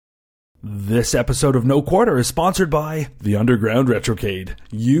This episode of No Quarter is sponsored by the Underground Retrocade.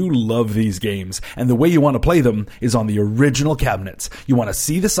 You love these games, and the way you want to play them is on the original cabinets. You want to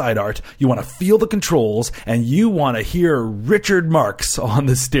see the side art, you want to feel the controls, and you want to hear Richard Marx on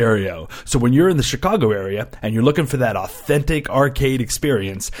the stereo. So when you're in the Chicago area and you're looking for that authentic arcade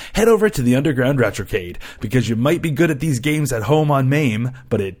experience, head over to the Underground Retrocade, because you might be good at these games at home on MAME,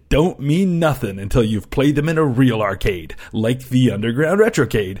 but it don't mean nothing until you've played them in a real arcade, like the Underground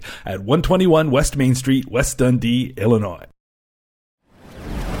Retrocade at 121 West Main Street, West Dundee, Illinois.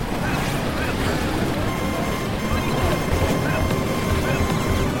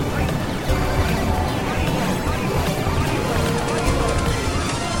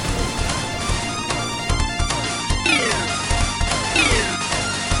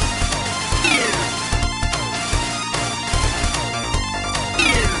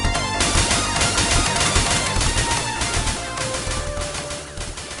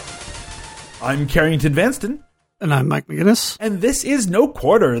 I'm Carrington Vanston. And I'm Mike McGinnis. And this is No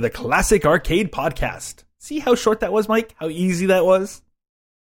Quarter, the classic arcade podcast. See how short that was, Mike? How easy that was?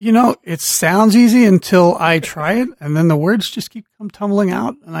 You know, it sounds easy until I try it, and then the words just keep tumbling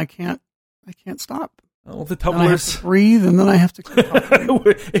out, and I can't stop. Oh, the Then I have tumblers. to breathe, and then I have to keep talking.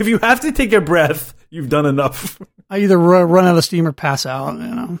 If you have to take a breath, you've done enough. I either run out of steam or pass out,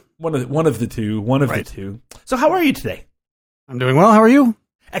 you know. One of the two. So how are you today? I'm doing well. How are you?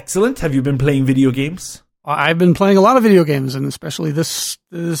 Excellent. Have you been playing video games? I've been playing a lot of video games, and especially this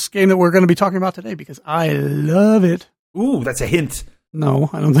game that we're going to be talking about today, because I love it. Ooh, that's a hint. No,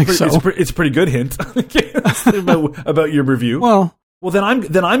 I don't think so. It's a pretty good hint about your review. Well, then I'm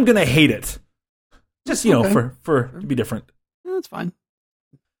going to hate it. Just, okay. for to be different. Yeah, that's fine.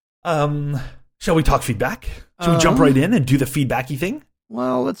 Shall we talk feedback? Should we jump right in and do the feedbacky thing?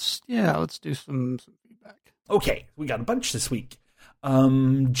 Well, let's do some feedback. Okay, we got a bunch this week.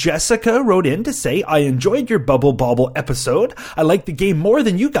 Jessica wrote in to say, I enjoyed your Bubble Bobble episode. I like the game more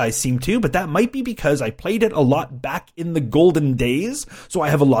than you guys seem to, but that might be because I played it a lot back in the golden days, so I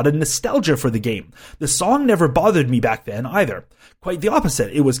have a lot of nostalgia for the game. The song never bothered me back then either. Quite the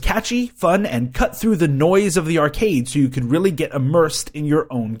opposite. It was catchy, fun, and cut through the noise of the arcade so you could really get immersed in your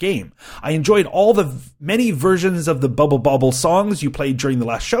own game. I enjoyed all the many versions of the Bubble Bobble songs you played during the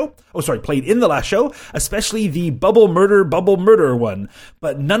last show. Played in the last show, especially the Bubble Murder one.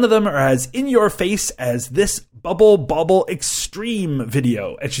 But none of them are as in your face as this Bubble Bobble Extreme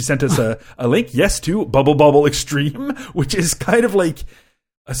video. And she sent us a link, yes, to Bubble Bobble Extreme, which is kind of like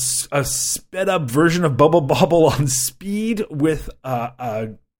a sped up version of Bubble Bobble on speed with a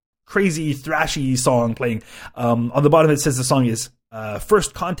crazy thrashy song playing. On the bottom it says the song is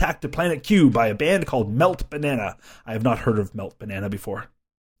First Contact to Planet Q by a band called Melt Banana. I have not heard of Melt Banana before.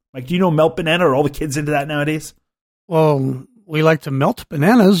 Mike, do you know Melt Banana? Are all the kids into that nowadays? Well, we like to melt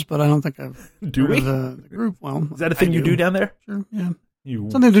bananas, but I don't think I've heard of the group. Well, is that a thing you do down there? Sure, yeah.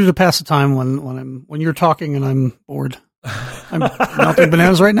 Something to do to pass the time when you're talking and I'm bored. I'm melting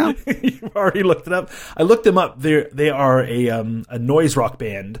bananas right now. You've already looked it up. I looked them up. They are a noise rock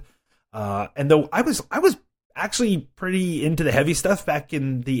band. And though I was actually pretty into the heavy stuff back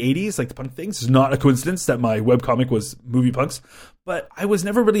in the 80s, like the punk things. It's not a coincidence that my webcomic was Movie Punks, but I was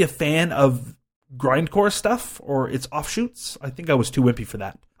never really a fan of grindcore stuff or its offshoots. I think I was too wimpy for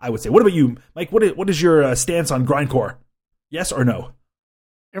that, I would say. What about you, Mike? What is your stance on grindcore? Yes or no?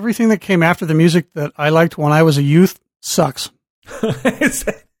 Everything that came after the music that I liked when I was a youth sucks. Is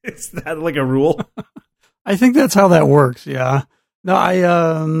that like a rule? I think that's how that works. Yeah. No, I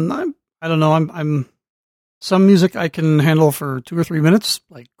don't know. I'm some music I can handle for 2 or 3 minutes,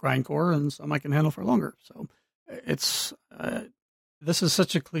 like grindcore, and some I can handle for longer. So it's this is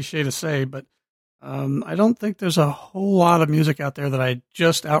such a cliche to say, but I don't think there's a whole lot of music out there that I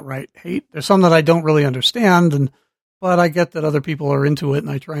just outright hate. There's some that I don't really understand, but I get that other people are into it,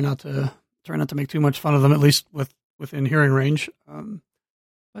 and I try not to make too much fun of them, at least within hearing range.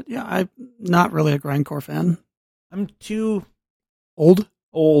 But yeah, I'm not really a grindcore fan. I'm too old.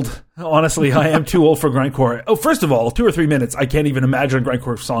 Honestly, I am too old for grindcore. Oh, first of all, 2 or 3 minutes. I can't even imagine a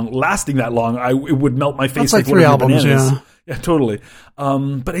grindcore song lasting that long. It would melt my face. That's like 3 albums, bananas. Yeah, totally.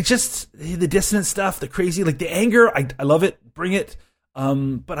 But it's just the dissonant stuff, the crazy, like the anger. I love it. Bring it.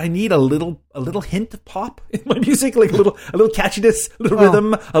 But I need a little hint of pop in my music, like a little catchiness, a little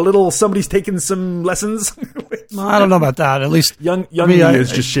rhythm, a little somebody's taking some lessons. No, I don't know about that. At least young me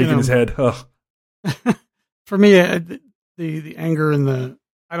is just shaking his head. For me, the anger and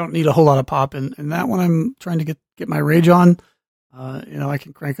I don't need a whole lot of pop in that when I'm trying to get my rage on. I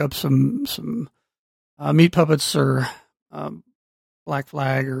can crank up some Meat Puppets or Black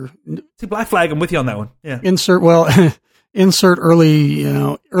Flag or see Black Flag. I'm with you on that one. Yeah. insert early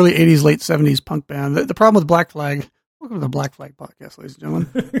 80s, late 70s punk band. The problem with Black Flag, welcome to the Black Flag podcast, ladies and gentlemen,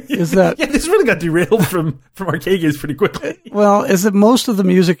 is that... yeah, this really got derailed from arcade games pretty quickly. Well, is that most of the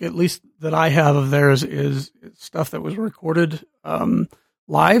music, at least that I have of theirs, is stuff that was recorded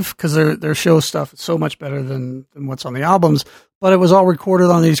live, because their show stuff is so much better than what's on the albums. But it was all recorded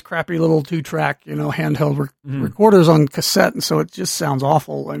on these crappy little 2-track, handheld recorders on cassette, and so it just sounds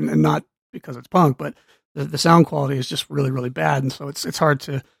awful, and not because it's punk, but the sound quality is just really, really bad, and so it's hard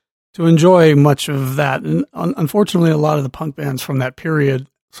to enjoy much of that. And unfortunately, a lot of the punk bands from that period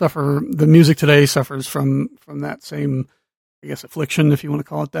the music today suffers from that same, I guess, affliction, if you want to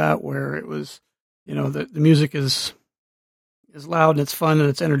call it that, where it was, the music is loud and it's fun and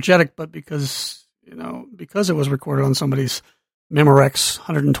it's energetic, but because it was recorded on somebody's Memorex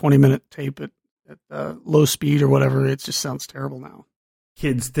 120-minute tape at low speed or whatever, it just sounds terrible now.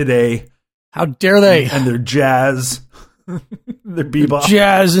 Kids today. How dare they? And their jazz. Their bebop.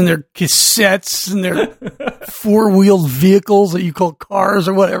 Jazz and their cassettes and their four-wheeled vehicles that you call cars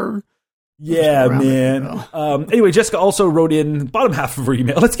or whatever. Yeah, man. Anyway, Jessica also wrote in bottom half of her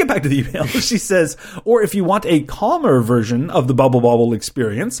email. Let's get back to the email. She says, or if you want a calmer version of the Bubble Bobble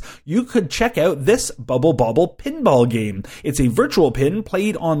experience, you could check out this Bubble Bobble pinball game. It's a virtual pin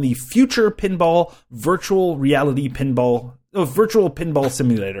played on the Future Pinball virtual pinball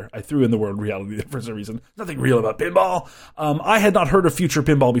simulator. I threw in the word reality there for some reason. Nothing real about pinball. I had not heard of Future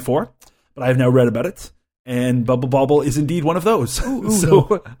Pinball before, but I have now read about it. And Bubble Bobble is indeed one of those.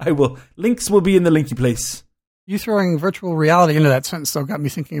 So links will be in the linky place. You throwing virtual reality into that sentence though got me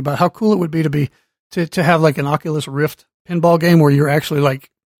thinking about how cool it would be to have like an Oculus Rift pinball game where you're actually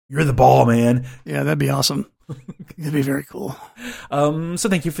like, you're the ball, man. Yeah, that'd be awesome. That'd be very cool. So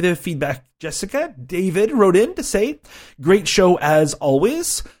thank you for the feedback, Jessica. David wrote in to say, great show as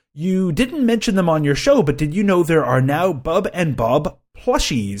always. You didn't mention them on your show, but did you know there are now Bub and Bob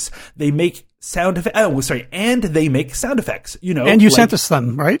plushies? They make sound effects. Oh, sorry. And they make sound effects, And you sent us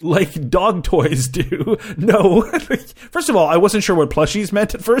them, right? Like dog toys do. No. First of all, I wasn't sure what plushies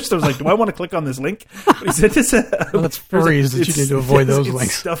meant at first. I was like, do I want to click on this link? But he sent us that's furries that you need to avoid those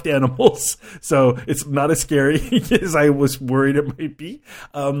links. Stuffed animals. So it's not as scary as I was worried it might be.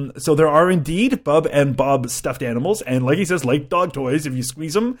 So there are indeed Bub and Bob stuffed animals. And like he says, like dog toys, if you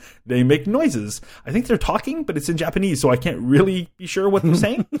squeeze them, they make noises. I think they're talking, but it's in Japanese, so I can't really be sure what they're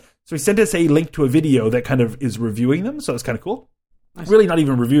saying. So he sent us a link to a video that kind of is reviewing them, so it's kind of cool. Nice. Really not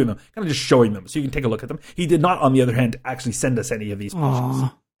even reviewing them, kind of just showing them, so you can take a look at them. He did not, on the other hand, actually send us any of these pictures.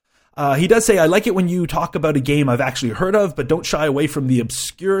 He does say, I like it when you talk about a game I've actually heard of, but don't shy away from the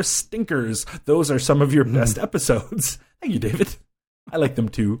obscure stinkers. Those are some of your best episodes. Thank you, David. I like them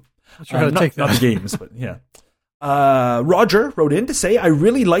too. I'll try to take that. Not the games, but yeah. Roger wrote in to say, I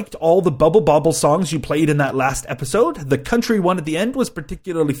really liked all the Bubble Bobble songs you played in that last episode. The country one at the end was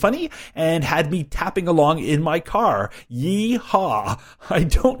particularly funny and had me tapping along in my car. Yee-haw. I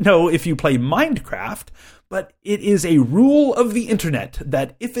don't know if you play Minecraft, but it is a rule of the internet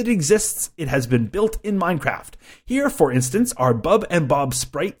that if it exists, it has been built in Minecraft. Here, for instance, are Bub and Bob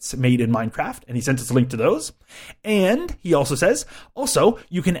sprites made in Minecraft, and he sent us a link to those. And he also says,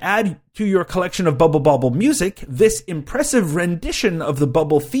 you can add to your collection of Bubble Bobble music this impressive rendition of the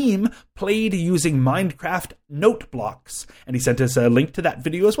Bubble theme played using Minecraft note blocks. And he sent us a link to that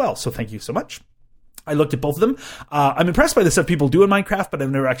video as well, so thank you so much. I looked at both of them. I'm impressed by the stuff people do in Minecraft, but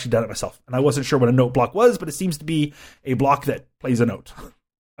I've never actually done it myself. And I wasn't sure what a note block was, but it seems to be a block that plays a note.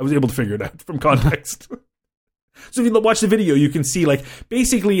 I was able to figure it out from context. So if you watch the video, you can see,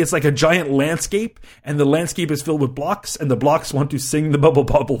 basically it's like a giant landscape, and the landscape is filled with blocks, and the blocks want to sing the Bubble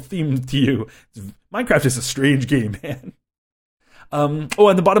Bobble theme to you. Minecraft is a strange game, man.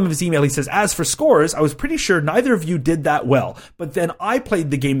 On the bottom of his email, he says, as for scores, I was pretty sure neither of you did that well. But then I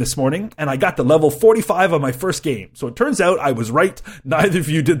played the game this morning, and I got to level 45 on my first game. So it turns out I was right. Neither of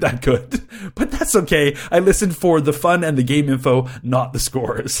you did that good. But that's okay. I listened for the fun and the game info, not the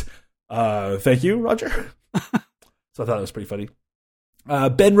scores. Thank you, Roger. So I thought it was pretty funny.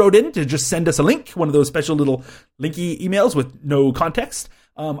 Ben wrote in to just send us a link, one of those special little linky emails with no context.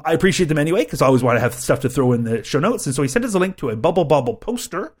 I appreciate them anyway, because I always want to have stuff to throw in the show notes. And so he sent us a link to a Bubble Bobble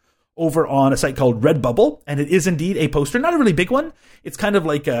poster over on a site called Redbubble. And it is indeed a poster, not a really big one. It's kind of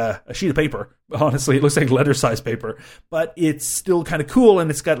like a sheet of paper. Honestly, it looks like letter-size paper. But it's still kind of cool, and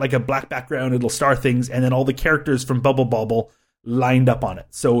it's got like a black background, little star things, and then all the characters from Bubble Bobble lined up on it.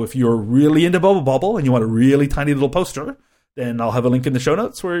 So if you're really into Bubble Bobble and you want a really tiny little poster, then I'll have a link in the show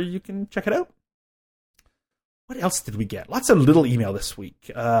notes where you can check it out. What else did we get? Lots of little email this week.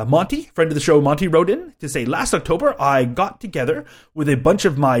 Monty, friend of the show, Monty wrote in to say, last October, I got together with a bunch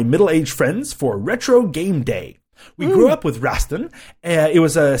of my middle-aged friends for Retro Game Day. We grew up with Raston. It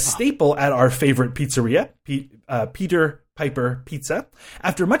was a staple at our favorite pizzeria, Peter Piper Pizza.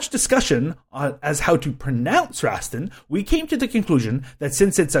 After much discussion as how to pronounce Raston, we came to the conclusion that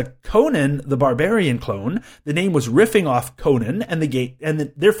since it's a Conan the Barbarian clone, the name was riffing off Conan and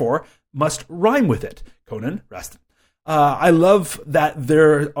therefore must rhyme with it. Conan Raston. I love that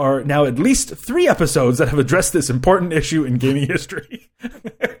there are now at least 3 episodes that have addressed this important issue in gaming history.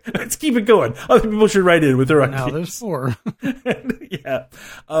 Let's keep it going. Other people should write in with their ideas. Now there's 4. Yeah.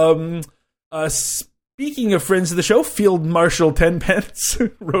 Speaking of friends of the show, Field Marshal Tenpence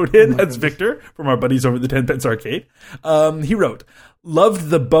wrote in. That's Victor from our buddies over at the Tenpence Arcade. He wrote, loved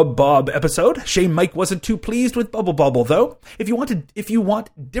the Bub Bob episode. Shame Mike wasn't too pleased with Bubble Bobble, though. If you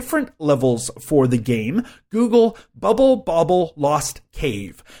want different levels for the game, Google Bubble Bobble Lost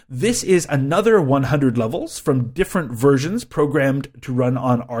Cave. This is another 100 levels from different versions programmed to run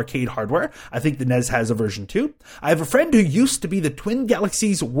on arcade hardware. I think the NES has a version too. I have a friend who used to be the Twin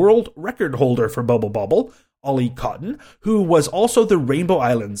Galaxies world record holder for Bubble Bobble, Ollie Cotton, who was also the Rainbow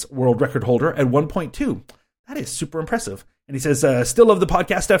Islands world record holder at 1.2. That is super impressive. And he says, still love the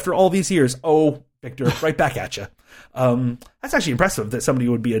podcast after all these years. Oh, Victor, right back at you. That's actually impressive that somebody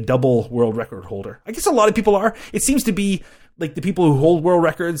would be a double world record holder. I guess a lot of people are. It seems to be like the people who hold world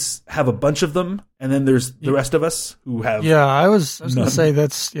records have a bunch of them. And then there's the rest of us who have. Yeah, I was going to say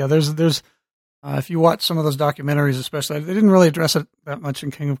there's if you watch some of those documentaries, especially, they didn't really address it that much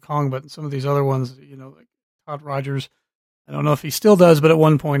in King of Kong, but in some of these other ones, like Todd Rogers, I don't know if he still does, but at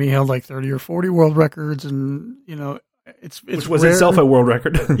one point he held like 30 or 40 world records, and it's which was rare. Itself a world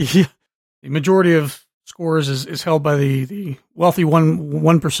record. Yeah, the majority of scores is held by the wealthy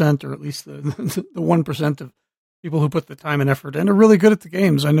 1%, or at least the 1% of people who put the time and effort and are really good at the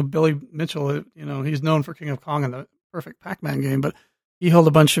games. I know Billy Mitchell, he's known for King of Kong and the Perfect Pac-Man game, but he held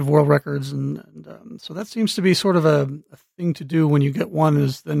a bunch of world records, and so that seems to be sort of a thing to do when you get one,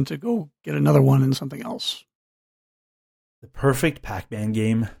 is then to go get another one in something else. The Perfect Pac-Man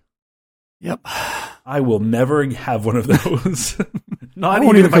game. Yep. I will never have one of those. Not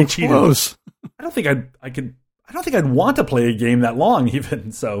even if I cheated. Close. I don't think I'd want to play a game that long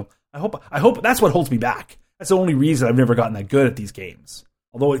even. So I hope that's what holds me back. That's the only reason I've never gotten that good at these games.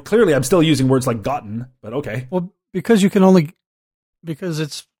 Although clearly I'm still using words like gotten, but okay. Well, because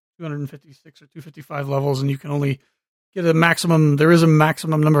it's 256 or 255 levels and you can only get a maximum, there is a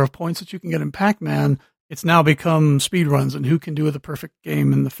maximum number of points that you can get in Pac-Man. It's now become speed runs and who can do the perfect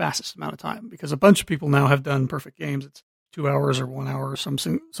game in the fastest amount of time, because a bunch of people now have done perfect games. It's 2 hours or 1 hour or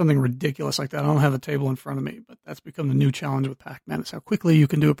something ridiculous like that. I don't have a table in front of me, but that's become the new challenge with Pac-Man. It's how quickly you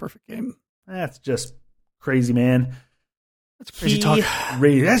can do a perfect game. That's just crazy, man. That's crazy talk.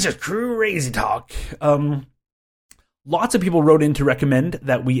 That's just crazy talk. Lots of people wrote in to recommend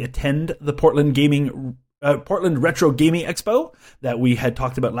that we attend the Portland Retro Gaming Expo that we had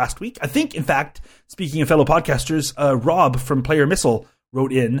talked about last week. I think, in fact, speaking of fellow podcasters, Rob from Player Missile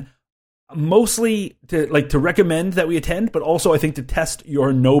wrote in mostly to recommend that we attend, but also I think to test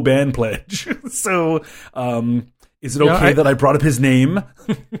your no ban pledge. So, is it okay that I brought up his name?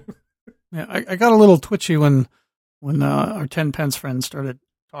 Yeah, I got a little twitchy when our 10 pence friend started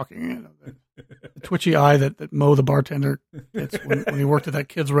talking. The twitchy eye that Mo the bartender gets when he worked at that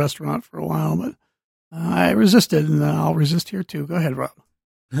kid's restaurant for a while, but I resisted, and I'll resist here too. Go ahead, Rob.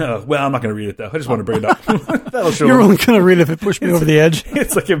 Well, I'm not going to read it though. I just want to bring it up. That'll show. You're only going to read it if it pushed me over the edge.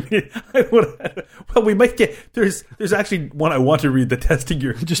 It's like we might get there's actually one I want to read. The testing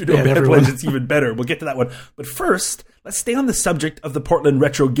your pledge. It's even better. We'll get to that one. But first, let's stay on the subject of the Portland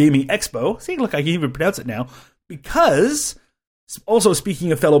Retro Gaming Expo. See, look, I can even pronounce it now, because also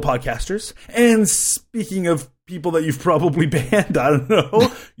speaking of fellow podcasters and speaking of people that you've probably banned, I don't know.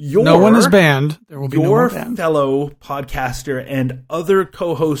 No one is banned. There will be no more banned. Your fellow podcaster and other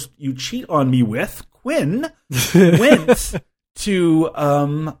co-host you cheat on me with, Quinn, went to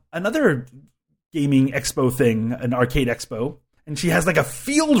another gaming expo thing, an arcade expo, and she has like a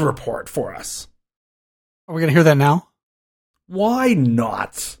field report for us. Are we going to hear that now? Why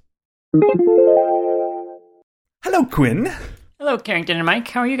not? Hello, Quinn. Hello, Carrington and Mike.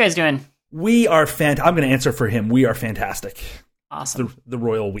 How are you guys doing? We are I'm going to answer for him. We are fantastic. Awesome. The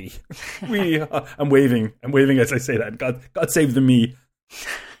royal we. I'm waving as I say that. God save the me.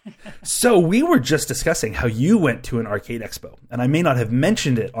 So we were just discussing how you went to an arcade expo, and I may not have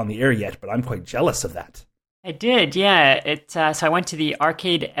mentioned it on the air yet, but I'm quite jealous of that. I did, yeah. So I went to the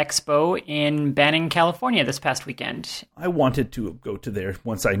Arcade Expo in Banning, California this past weekend. I wanted to go to there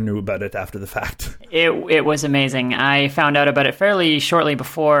once I knew about it after the fact. It was amazing. I found out about it fairly shortly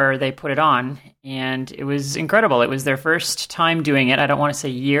before they put it on, and it was incredible. It was their first time doing it. I don't want to say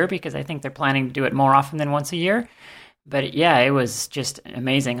year because I think they're planning to do it more often than once a year. But yeah, it was just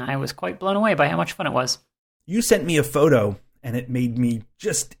amazing. I was quite blown away by how much fun it was. You sent me a photo, and it made me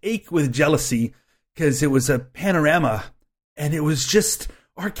just ache with jealousy because it was a panorama, and it was just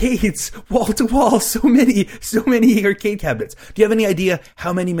arcades, wall to wall, so many arcade cabinets. Do you have any idea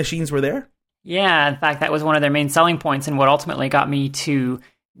how many machines were there? Yeah, in fact, that was one of their main selling points, and what ultimately got me to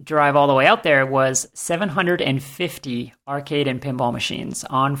drive all the way out there was 750 arcade and pinball machines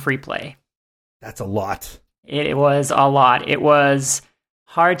on free play. That's a lot. It was a lot. It was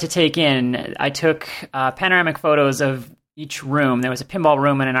hard to take in. I took panoramic photos of each room. There was a pinball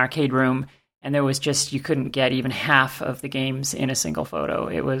room and an arcade room, and there was just, you couldn't get even half of the games in a single photo.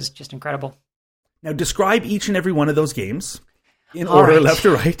 It was just incredible. Now describe each and every one of those games in order, left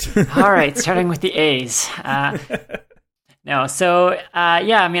to right. All right, starting with the A's. I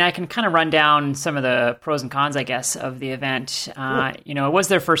mean, I can kind of run down some of the pros and cons, I guess, of the event. It was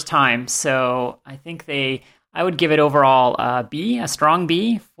their first time, so I think I would give it overall a B, a strong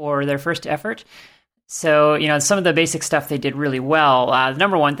B for their first effort. So, some of the basic stuff they did really well. The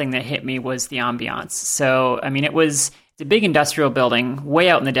number one thing that hit me was the ambiance. So, I mean, it's a big industrial building way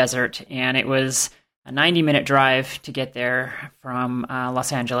out in the desert, and it was a 90-minute drive to get there from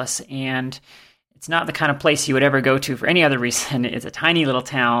Los Angeles, and it's not the kind of place you would ever go to for any other reason. It's a tiny little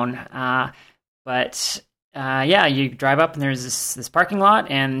town, you drive up and there's this parking lot,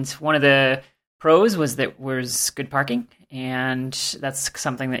 and one of the pros was that was good parking, and that's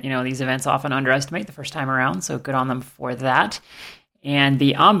something that these events often underestimate the first time around. So good on them for that. And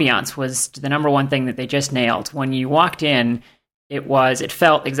the ambiance was the number one thing that they just nailed. When you walked in, it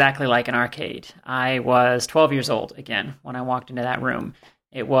felt exactly like an arcade. I was 12 years old again when I walked into that room.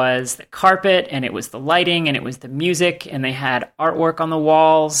 It was the carpet, and it was the lighting, and it was the music, and they had artwork on the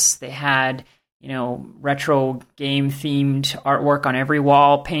walls. They had, retro game-themed artwork on every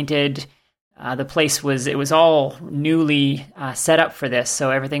wall painted. The place was all newly set up for this,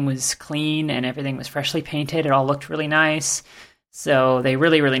 so everything was clean, and everything was freshly painted. It all looked really nice. So they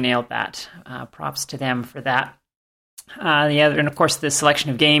really, really nailed that. Props to them for that. And of course, the selection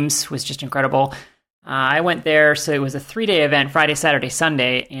of games was just incredible. I went there, so it was a 3-day event, Friday, Saturday,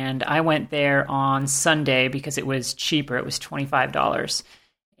 Sunday, and I went there on Sunday because it was cheaper. It was $25,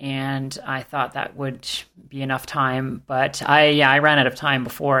 and I thought that would be enough time, but I ran out of time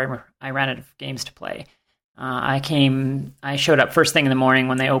before I ran out of games to play. I showed up first thing in the morning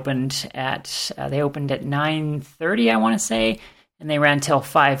when they opened at 9:30, I want to say, and they ran till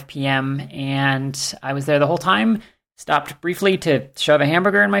 5 p.m., and I was there the whole time. Stopped briefly to shove a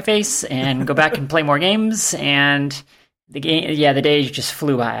hamburger in my face and go back and play more games. And the day just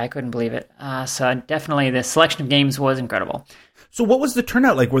flew by. I couldn't believe it. So definitely the selection of games was incredible. So what was the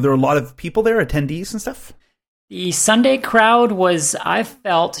turnout like? Were there a lot of people there, attendees and stuff? The Sunday crowd I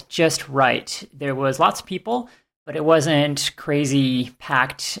felt just right. There was lots of people, but it wasn't crazy,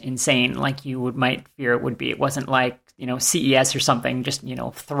 packed, insane like you might fear it would be. It wasn't like, CES or something, just,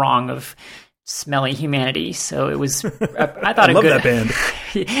 throng of smelly humanity. So it was, I thought I love that band.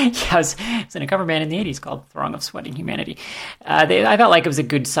 I was in a cover band in the 80s called Throng of Sweating Humanity. I felt like it was a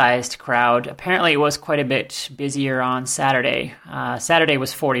good-sized crowd. Apparently it was quite a bit busier on Saturday. Saturday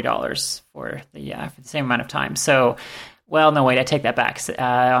was $40 for the same amount of time. So, well, no, wait, I take that back.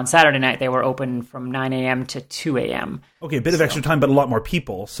 On Saturday night, they were open from 9 a.m. to 2 a.m. Okay, a bit of extra time, but a lot more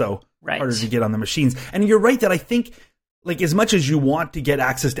people, so harder to get on the machines. And you're right that I think, as much as you want to get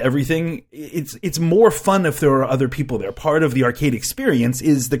access to everything, it's more fun if there are other people there. Part of the arcade experience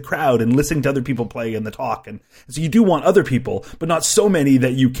is the crowd and listening to other people play and the talk. And so you do want other people, but not so many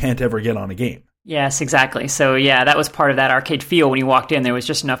that you can't ever get on a game. Yes, exactly. So, that was part of that arcade feel. When you walked in, there was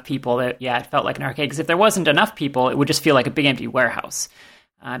just enough people that, it felt like an arcade. Because if there wasn't enough people, it would just feel like a big empty warehouse.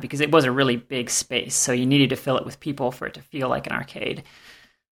 Because it was a really big space. So you needed to fill it with people for it to feel like an arcade.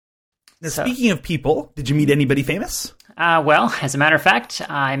 Now, speaking of people, did you meet anybody famous? Well, as a matter of fact,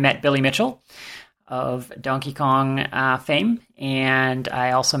 I met Billy Mitchell of Donkey Kong fame, and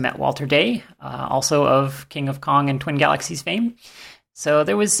I also met Walter Day, also of King of Kong and Twin Galaxies fame. So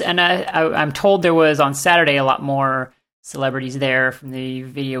there was, and I'm told there was on Saturday a lot more celebrities there from the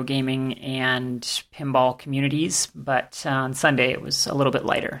video gaming and pinball communities, but on Sunday it was a little bit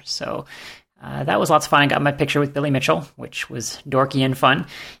lighter. So that was lots of fun. I got my picture with Billy Mitchell, which was dorky and fun.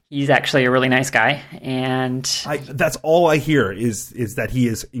 He's actually a really nice guy, and that's all I hear is that he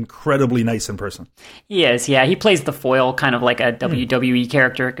is incredibly nice in person. He is, yeah. He plays the foil, kind of like a WWE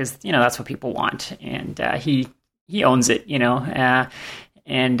character, because that's what people want, and he owns it,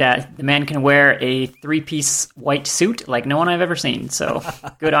 And the man can wear a 3-piece white suit like no one I've ever seen. So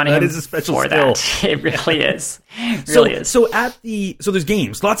good on him. That is a special for skill. That. It really is. It really is. So there's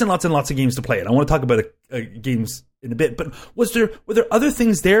games, lots and lots and lots of games to play. And I want to talk about games in a bit. But were there other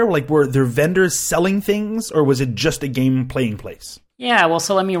things there? Like, were there vendors selling things, or was it just a game playing place? Yeah, well,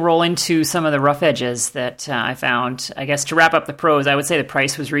 so let me roll into some of the rough edges that I found. I guess to wrap up the pros, I would say the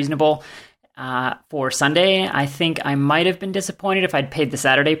price was reasonable. For Sunday, I think I might have been disappointed if I'd paid the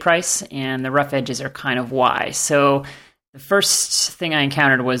Saturday price, and the rough edges are kind of why. So the first thing I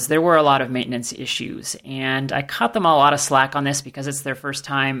encountered was there were a lot of maintenance issues, and I cut them a lot of slack on this because it's their first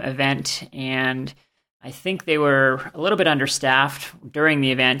time event, and I think they were a little bit understaffed during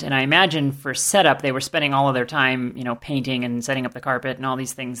the event, and I imagine for setup they were spending all of their time, painting and setting up the carpet and all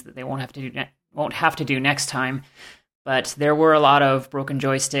these things that they won't have to do next time. But there were a lot of broken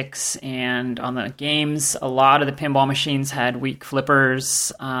joysticks, and on the games, a lot of the pinball machines had weak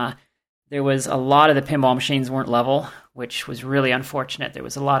flippers. There was a lot of the pinball machines weren't level, which was really unfortunate. There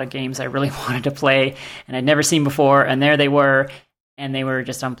was a lot of games I really wanted to play and I'd never seen before, and there they were, and they were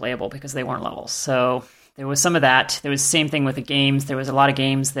just unplayable because they weren't level. So there was some of that. There was the same thing with the games. There was a lot of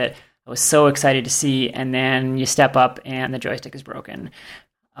games that I was so excited to see, and then you step up and the joystick is broken.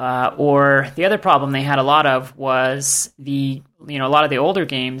 Or the other problem they had a lot of was a lot of the older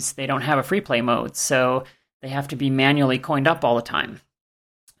games, they don't have a free play mode, so they have to be manually coined up all the time.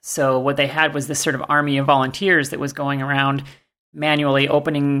 So what they had was this sort of army of volunteers that was going around manually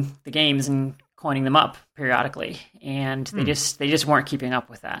opening the games and coining them up periodically, and they just weren't keeping up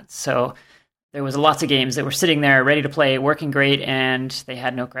with that. So there was lots of games that were sitting there ready to play, working great, and they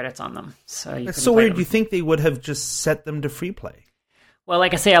had no credits on them. So that's so weird. You think they would have just set them to free play? Well,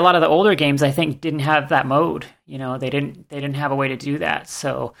 like I say, a lot of the older games I think didn't have that mode. They didn't have a way to do that.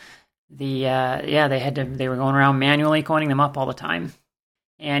 So they were going around manually coining them up all the time.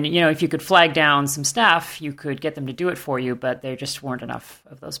 And if you could flag down some staff, you could get them to do it for you, but there just weren't enough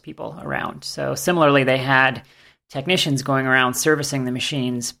of those people around. So similarly, they had technicians going around servicing the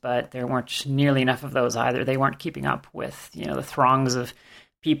machines, but there weren't nearly enough of those either. They weren't keeping up with the throngs of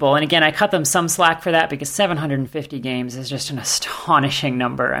people. And again, I cut them some slack for that because 750 games is just an astonishing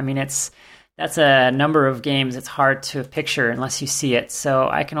number. I mean, that's a number of games it's hard to picture unless you see it. So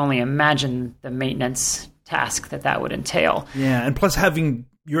I can only imagine the maintenance task that would entail. Yeah, and plus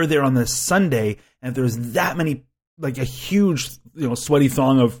you're there on this Sunday, and if there's that many, like a huge, sweaty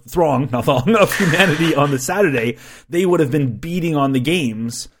throng of humanity on the Saturday, they would have been beating on the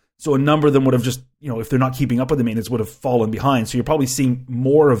games. So a number of them would have just, if they're not keeping up with the maintenance, would have fallen behind. So you're probably seeing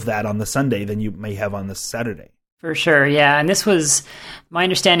more of that on the Sunday than you may have on the Saturday. For sure, yeah. And my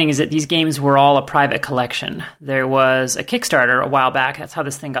understanding is that these games were all a private collection. There was a Kickstarter a while back. That's how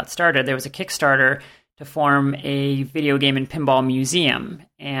this thing got started. There was a Kickstarter to form a video game and pinball museum.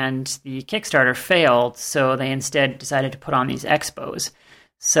 And the Kickstarter failed, so they instead decided to put on these expos.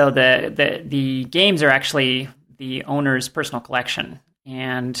 So the games are actually the owner's personal collection.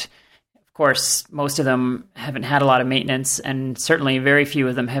 And of course, most of them haven't had a lot of maintenance, and certainly very few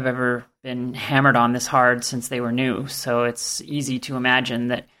of them have ever been hammered on this hard since they were new. So it's easy to imagine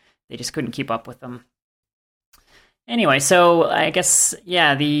that they just couldn't keep up with them. Anyway, so I guess,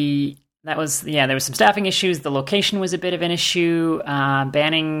 there was some staffing issues. The location was a bit of an issue.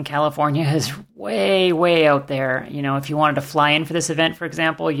 Banning, California is way, way out there. If you wanted to fly in for this event, for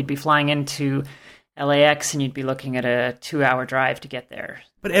example, you'd be flying into LAX and you'd be looking at a 2-hour drive to get there.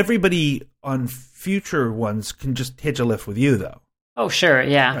 But everybody on future ones can just hitch a lift with you, though. Oh, sure,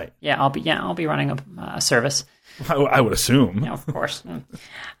 yeah, right. I'll be running a service. I would assume. Yeah, of course.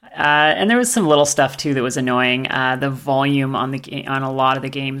 And there was some little stuff too that was annoying. The volume on a lot of the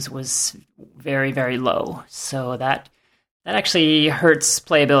games was very, very low, so that actually hurts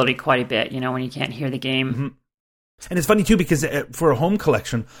playability quite a bit. When you can't hear the game. Mm-hmm. And it's funny, too, because for a home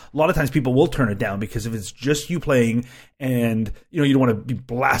collection, a lot of times people will turn it down because if it's just you playing and, you don't want to be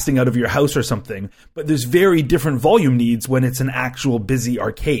blasting out of your house or something, but there's very different volume needs when it's an actual busy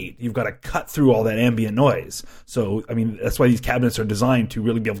arcade. You've got to cut through all that ambient noise. So, I mean, that's why these cabinets are designed to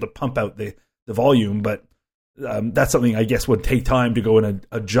really be able to pump out the volume, but that's something I guess would take time to go and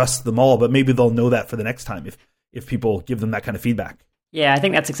adjust them all, but maybe they'll know that for the next time if people give them that kind of feedback. Yeah, I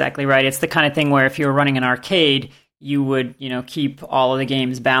think that's exactly right. It's the kind of thing where if you were running an arcade, you would, keep all of the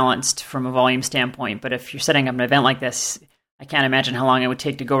games balanced from a volume standpoint. But if you're setting up an event like this, I can't imagine how long it would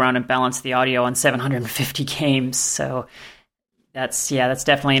take to go around and balance the audio on 750 games. So That's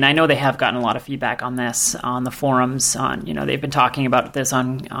definitely, and I know they have gotten a lot of feedback on this on the forums. They've been talking about this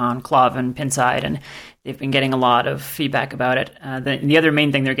on Club and Pinside, and they've been getting a lot of feedback about it. The other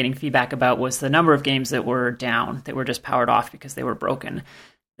main thing they're getting feedback about was the number of games that were down, that were just powered off because they were broken.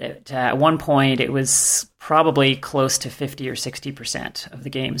 At one point, it was probably close to 50 or 60% of the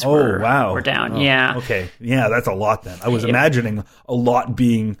games were down. Yeah. Okay. Yeah, that's a lot then. I was imagining a lot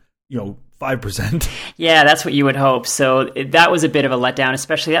being, 5%. Yeah, that's what you would hope. So that was a bit of a letdown,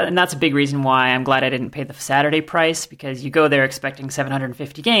 especially, and that's a big reason why I'm glad I didn't pay the Saturday price, because you go there expecting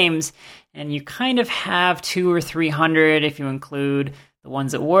 750 games, and you kind of have 200 or 300 if you include the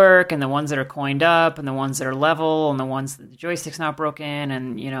ones that work, and the ones that are coined up, and the ones that are level, and the ones that the joystick's not broken,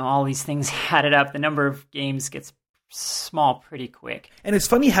 and all these things added up. The number of games gets small pretty quick. And it's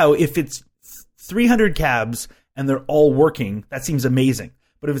funny how if it's 300 cabs and they're all working, that seems amazing.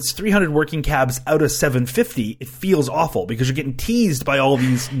 But if it's 300 working cabs out of 750, it feels awful because you're getting teased by all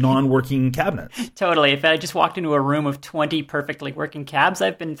these non-working cabinets. Totally. If I just walked into a room of 20 perfectly working cabs,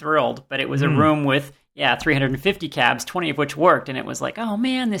 I've been thrilled. But it was a room with 350 cabs, 20 of which worked, and it was like, oh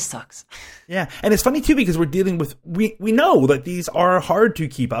man, this sucks. Yeah, and it's funny too because we're dealing with, we know that these are hard to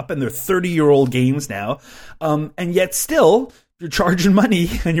keep up, and they're 30-year-old games now, and yet still, you're charging money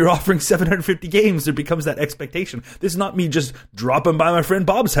and you're offering 750 games, there becomes that expectation. This is not me just dropping by my friend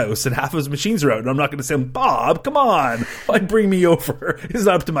Bob's house and half of his machines are out, and I'm not going to say, Bob, come on, why bring me over? It's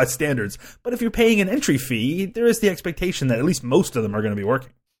not up to my standards. But if you're paying an entry fee, there is the expectation that at least most of them are going to be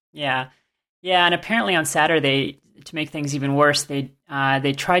working. Yeah. Yeah, and apparently on Saturday, to make things even worse, they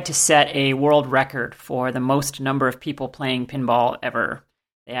tried to set a world record for the most number of people playing pinball ever.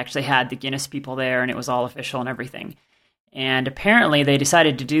 They actually had the Guinness people there, and it was all official and everything. And apparently they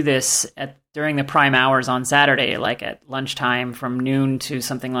decided to do this during the prime hours on Saturday, like at lunchtime from noon to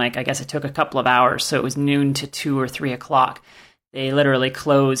something like, I guess it took a couple of hours, so it was noon to 2 or 3 o'clock. They literally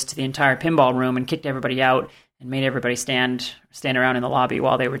closed the entire pinball room and kicked everybody out and made everybody stand around in the lobby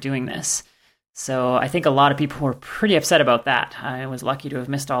while they were doing this. So I think a lot of people were pretty upset about that. I was lucky to have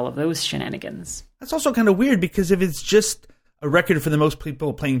missed all of those shenanigans. That's also kind of weird because if it's just a record for the most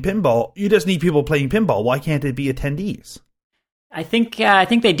people playing pinball, you just need people playing pinball. Why can't it be attendees? I think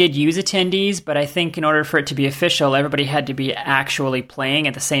they did use attendees, but I think in order for it to be official, everybody had to be actually playing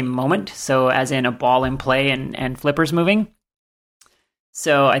at the same moment. So as in a ball in play and flippers moving.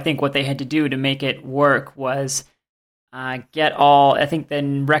 So I think what they had to do to make it work was I think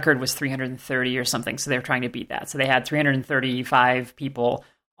the record was 330 or something, so they were trying to beat that. So they had 335 people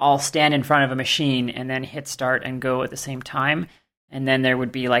all stand in front of a machine and then hit start and go at the same time. And then there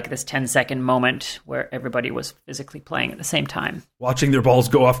would be like this 10-second moment where everybody was physically playing at the same time. Watching their balls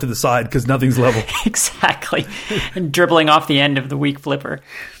go off to the side because nothing's level. Exactly. And dribbling off the end of the weak flipper.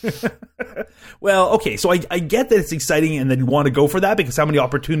 Well, okay, so I get that it's exciting and that you want to go for that because how many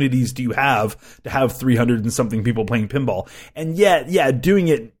opportunities do you have to have 300 and something people playing pinball? And yet, doing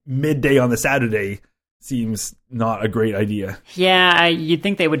it midday on the Saturday seems not a great idea. Yeah, you'd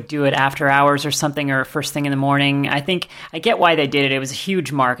think they would do it after hours or something, or first thing in the morning. I get why they did it. It was a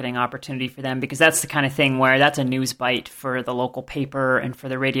huge marketing opportunity for them because that's the kind of thing where that's a news bite for the local paper and for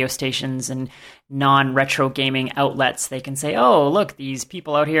the radio stations and non-retro gaming outlets. They can say, oh, look, these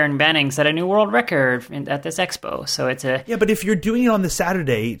people out here in Banning set a new world record at this expo. So it's a... Yeah, but if you're doing it on the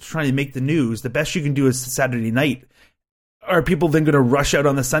Saturday, trying to make the news, the best you can do is Saturday night. Are people then going to rush out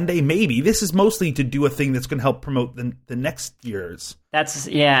on the Sunday? Maybe. This is mostly to do a thing that's going to help promote the next year's.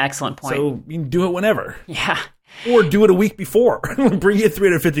 Excellent point. So you can do it whenever. Yeah. Or do it a week before. Bring in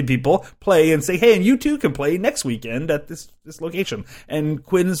 350 people, play, and say, hey, and you too can play next weekend at this location. And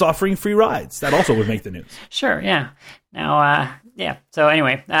Quinn's offering free rides. That also would make the news. Sure, yeah. Now, So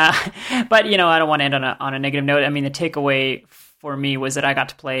anyway, but, I don't want to end on a negative note. I mean, the takeaway for me was that I got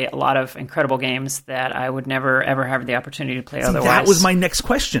to play a lot of incredible games that I would never, ever have the opportunity to play otherwise. That was my next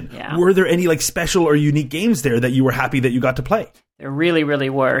question. Yeah. Were there any special or unique games there that you were happy that you got to play? There really, really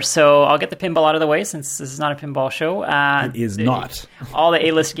were. So I'll get the pinball out of the way since this is not a pinball show. It is not. All the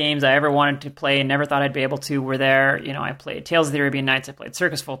A-list games I ever wanted to play and never thought I'd be able to were there. I played Tales of the Arabian Nights. I played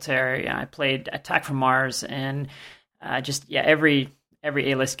Circus Voltaire. I played Attack from Mars. And every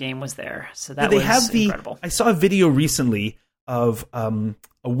A-list game was there. So that was incredible. I saw a video recently of a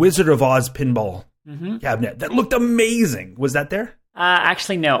Wizard of Oz pinball cabinet that looked amazing. Was that there?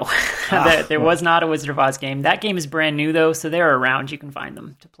 Actually, no. There was not a Wizard of Oz game. That game is brand new, though, so they're around. You can find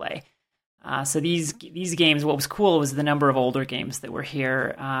them to play. So these games, what was cool was the number of older games that were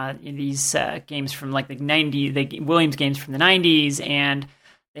here. These games from like the 90s, the Williams games from the 90s, and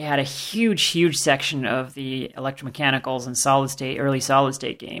they had a huge section of the electromechanicals and early solid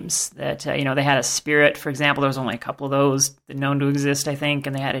state games that, they had a Spirit, for example. There was only a couple of those known to exist, I think,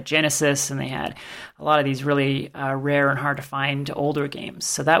 and they had a Genesis, and they had a lot of these really rare and hard to find older games.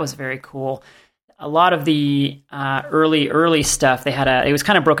 So that was very cool. A lot of the early stuff, it was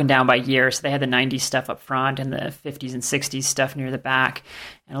kind of broken down by year. So they had the 90s stuff up front and the 50s and 60s stuff near the back.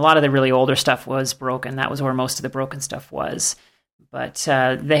 And a lot of the really older stuff was broken. That was where most of the broken stuff was. But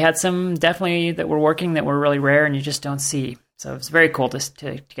they had some definitely that were working that were really rare and you just don't see. So it was very cool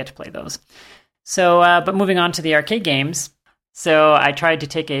to get to play those. So, but moving on to the arcade games. So I tried to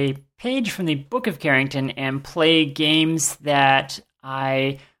take a page from the Book of Carrington and play games that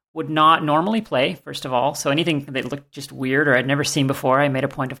I would not normally play, first of all. So anything that looked just weird or I'd never seen before, I made a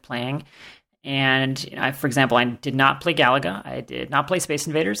point of playing. And for example, I did not play Galaga. I did not play Space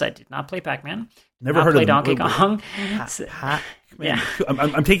Invaders. I did not play Pac-Man. Never heard of Donkey Kong. Yeah,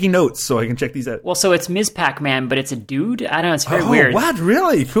 I'm taking notes so I can check these out. Well, so it's Ms. Pac-Man, but it's a dude. I don't know. It's very weird. What?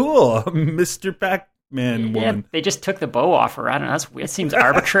 Really? Cool. Mr. Pac-Man woman. They just took the bow off her. I don't know. It seems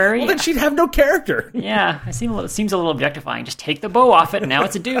arbitrary. Well, then she'd have no character. Yeah, it seems a little objectifying. Just take the bow off it, and now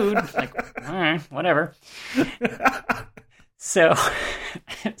it's a dude. Like, all right, whatever. So,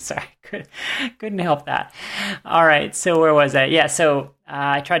 sorry, couldn't help that. All right, so where was I? Yeah, so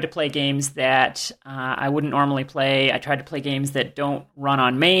I tried to play games that I wouldn't normally play. I tried to play games that don't run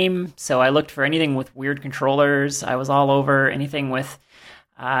on MAME. So I looked for anything with weird controllers. I was all over anything with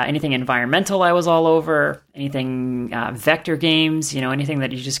anything environmental. I was all over anything vector games. Anything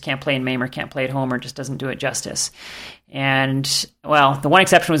that you just can't play in MAME or can't play at home or just doesn't do it justice. And, well, the one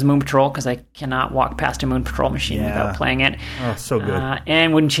exception was Moon Patrol, because I cannot walk past a Moon Patrol machine without playing it. Oh, so good.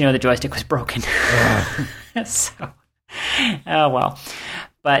 And wouldn't you know, the joystick was broken. So, oh, well.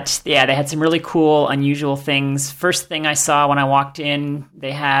 But, yeah, they had some really cool, unusual things. First thing I saw when I walked in,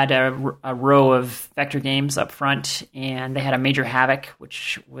 they had a row of vector games up front, and they had a Major Havoc,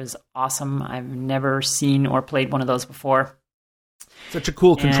 which was awesome. I've never seen or played one of those before. Such a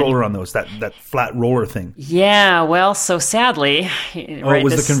cool controller on those, that flat roller thing. Yeah, well, so sadly, it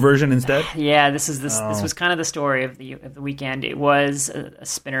was the conversion instead? Yeah, this was kind of the story of the weekend. It was a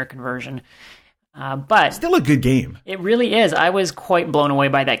spinner conversion, but still a good game. It really is. I was quite blown away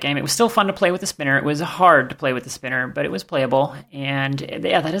by that game. It was still fun to play with the spinner. It was hard to play with the spinner, but it was playable. And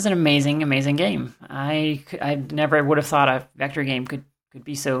yeah, that is an amazing game. I never would have thought a vector game could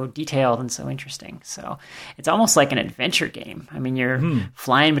be so detailed and so interesting. So it's almost like an adventure game. I mean, you're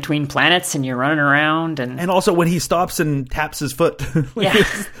flying between planets and you're running around. And also when he stops and taps his foot,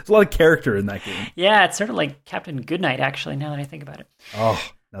 there's a lot of character in that game. Yeah, it's sort of like Captain Goodnight, actually, now that I think about it. Oh,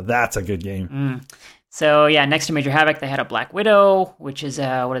 now that's a good game. So yeah, next to Major Havoc, they had a Black Widow, which is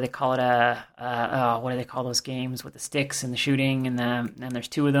what do they call it? What do they call those games with the sticks and the shooting and there's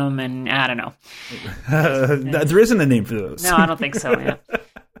two of them, and I don't know. There isn't a name for those. No, I don't think so. Yeah.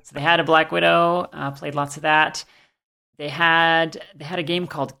 So they had a Black Widow. Played lots of that. They had a game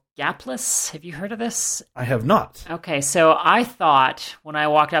called Gapless. Have you heard of this? I have not. Okay, so I thought when I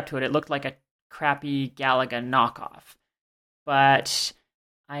walked up to it, it looked like a crappy Galaga knockoff, but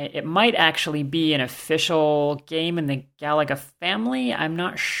it might actually be an official game in the Galaga family. I'm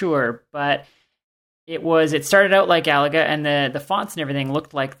not sure, but it started out like Galaga, and the fonts and everything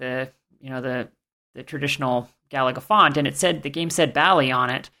looked like the traditional Galaga font, and the game said Bally on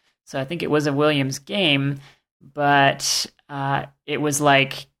it. So I think it was a Williams game, but it was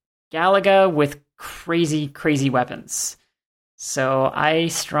like Galaga with crazy weapons. So I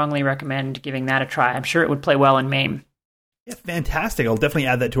strongly recommend giving that a try. I'm sure it would play well in MAME. Yeah, fantastic. I'll definitely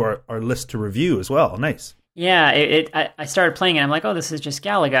add that to our list to review as well. Nice. Yeah, I started playing it. I'm like, oh, this is just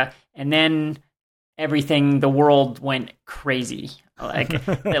Galaga. And then the world went crazy.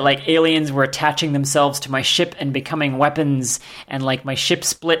 Like aliens were attaching themselves to my ship and becoming weapons. And like my ship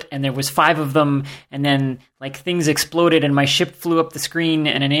split and there was 5 of them. And then like things exploded and my ship flew up the screen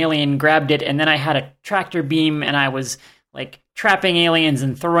and an alien grabbed it. And then I had a tractor beam and I was like trapping aliens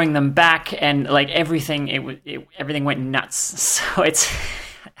and throwing them back, and like everything everything went nuts. So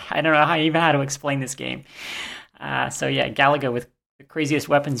I don't know how to explain this game. So yeah, Galaga with the craziest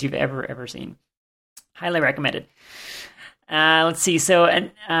weapons you've ever seen. Highly recommended. Let's see. So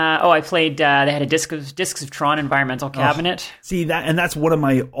I played. They had a Discs of Tron environmental cabinet. See that, and that's one of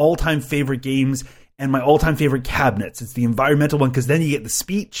my all-time favorite games. And my all-time favorite cabinets. It's the environmental one, because then you get the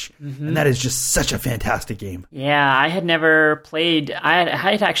speech, and that is just such a fantastic game. Yeah, I had never played... I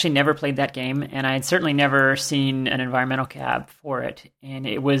had actually never played that game, and I had certainly never seen an environmental cab for it. And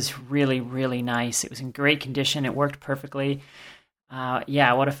it was really, really nice. It was in great condition. It worked perfectly.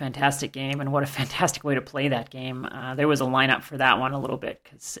 Yeah, what a fantastic game, and what a fantastic way to play that game. There was a lineup for that one a little bit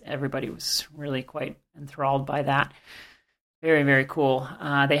because everybody was really quite enthralled by that. Very, very cool.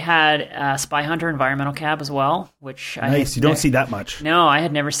 They had Spy Hunter Environmental Cab as well, which nice. You don't see that much. No, I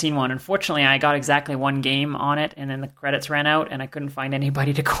had never seen one. Unfortunately, I got exactly one game on it, and then the credits ran out, and I couldn't find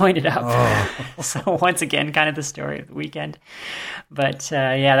anybody to coin it up. Oh. So once again, kind of the story of the weekend. But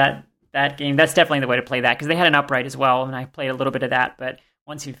that game, that's definitely the way to play that, because they had an upright as well, and I played a little bit of that, but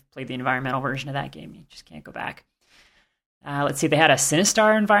once you've played the environmental version of that game, you just can't go back. Let's see, they had a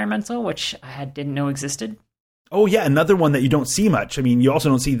Sinistar Environmental, which I didn't know existed. Oh, yeah, another one that you don't see much. I mean, you also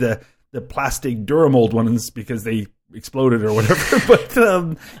don't see the plastic Duramold ones because they exploded or whatever. But,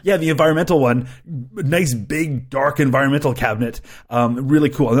 the environmental one, nice, big, dark environmental cabinet. Really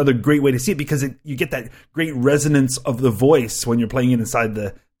cool. Another great way to see it because you get that great resonance of the voice when you're playing it inside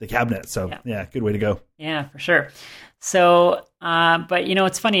the cabinet. So, yeah, good way to go. Yeah, for sure. So, but,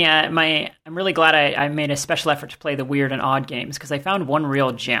 it's funny. I'm really glad I made a special effort to play the weird and odd games because I found one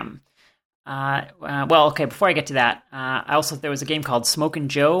real gem. Before I get to that, there was a game called Smokin'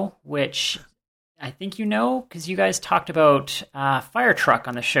 Joe, which I think because you guys talked about Fire Truck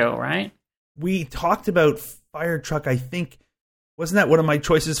on the show, right? We talked about Fire Truck, I think. Wasn't that one of my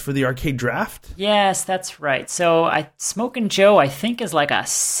choices for the arcade draft? Yes, that's right. So Smokin' Joe, I think, is like a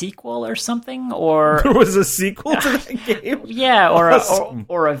sequel or something, or there was a sequel to that game. Yeah,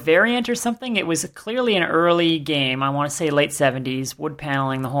 or a variant or something. It was clearly an early game. I want to say late 70s, wood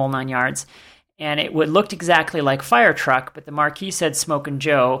paneling, the whole 9 yards, and it looked exactly like Fire Truck, but the marquee said Smokin'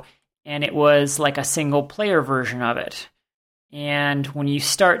 Joe, and it was like a single player version of it. And when you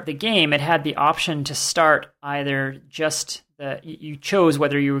start the game, it had the option to start either just you chose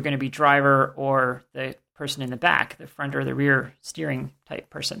whether you were going to be driver or the person in the back, the front or the rear steering type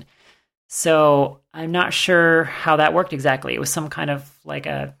person. So I'm not sure how that worked exactly. It was some kind of like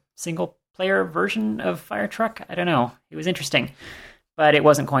a single player version of Fire Truck. I don't know. It was interesting, but it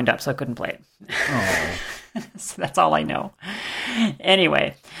wasn't coined up, so I couldn't play it. Oh. So that's all I know.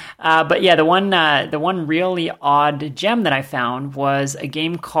 Anyway, but yeah, the one really odd gem that I found was a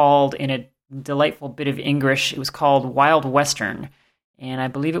game called, in a delightful bit of English, it was called Wild Western, and I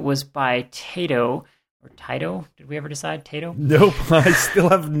believe it was by Taito. Or Taito? Did we ever decide Taito? Nope, I still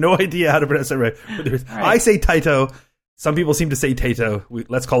have no idea how to pronounce it right. Right. I say Taito. Some people seem to say Taito.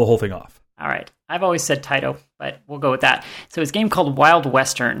 Let's call the whole thing off. All right. I've always said Taito, but we'll go with that. So it's a game called Wild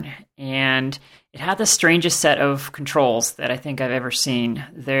Western, and it had the strangest set of controls that I think I've ever seen.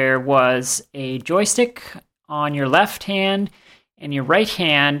 There was a joystick on your left hand, and your right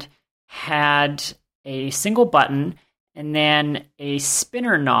hand had a single button and then a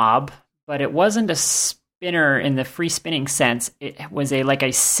spinner knob, but it wasn't a spinner in the free spinning sense. It was a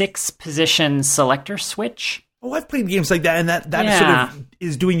 6-position selector switch. Oh, I've played games like that, and that sort of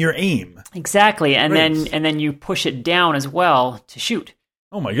is doing your aim. Exactly, and Great. then you push it down as well to shoot.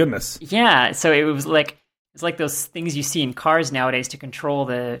 Oh my goodness! Yeah, so it's like those things you see in cars nowadays to control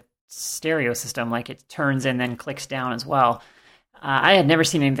the stereo system. Like it turns and then clicks down as well. I had never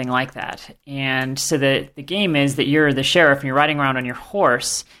seen anything like that, and so the game is that you're the sheriff and you're riding around on your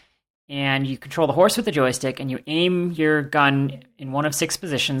horse, and you control the horse with the joystick, and you aim your gun in one of 6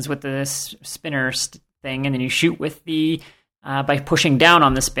 positions with the spinner thing, and then you shoot with by pushing down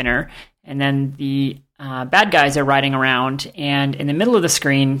on the spinner, and then the bad guys are riding around, and in the middle of the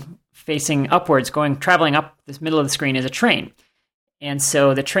screen, facing upwards, traveling up this middle of the screen is a train, and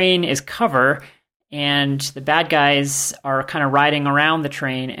so the train is cover, and the bad guys are kind of riding around the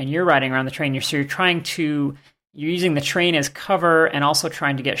train, and you're riding around the train. You're using the train as cover, and also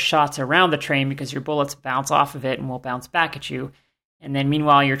trying to get shots around the train because your bullets bounce off of it and will bounce back at you, and then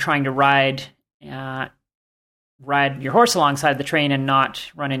meanwhile you're trying to ride your horse alongside the train and not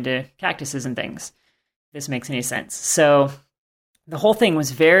run into cactuses and things. If this makes any sense. So the whole thing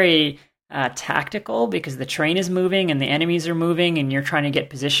was very tactical because the train is moving and the enemies are moving and you're trying to get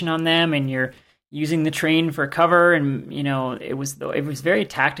position on them and you're using the train for cover, and it was very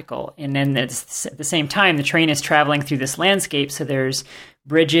tactical. And then at the same time, the train is traveling through this landscape, so there's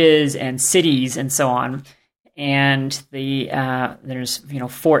bridges and cities and so on, and there's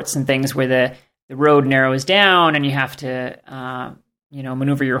forts and things where the road narrows down, and you have to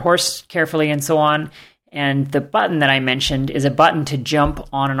maneuver your horse carefully and so on. And the button that I mentioned is a button to jump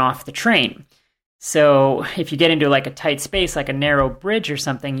on and off the train. So if you get into like a tight space, like a narrow bridge or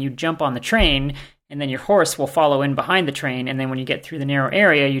something, you jump on the train, and then your horse will follow in behind the train. And then when you get through the narrow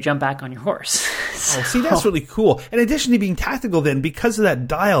area, you jump back on your horse. See, that's really cool. In addition to being tactical, then, because of that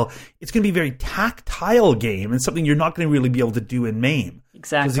dial, it's going to be a very tactile game and something you're not going to really be able to do in MAME.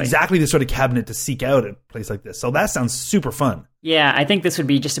 exactly. So it's exactly the sort of cabinet to seek out at a place like this. So that sounds super fun. Yeah, I think this would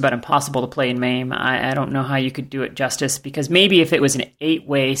be just about impossible to play in MAME. I don't know how you could do it justice, because maybe if it was an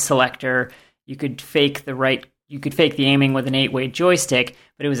 8-way selector, you could fake the aiming with an 8-way joystick,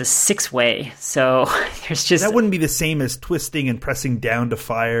 but it was a 6-way. So there's just... That wouldn't be the same as twisting and pressing down to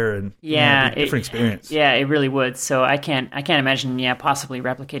fire, and different experience. Yeah, it really would. So I can't imagine possibly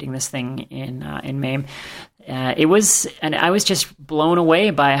replicating this thing in MAME. I was just blown away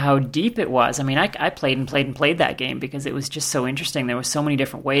by how deep it was. I mean, I played and played and played that game because it was just so interesting. There were so many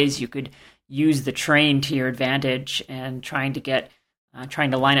different ways you could use the terrain to your advantage, and trying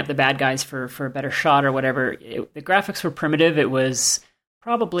to line up the bad guys for a better shot or whatever. The graphics were primitive. It was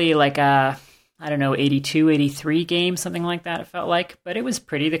probably like a, 82, 83 game, something like that, it felt like. But it was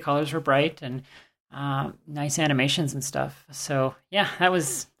pretty. The colors were bright and nice animations and stuff. So, yeah, that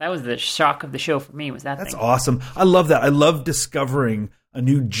was the shock of the show for me, was that That's thing. awesome. I love that. I love discovering a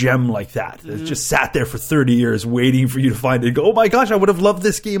new gem like that. It's just sat there for 30 years waiting for you to find it and go, oh my gosh, I would have loved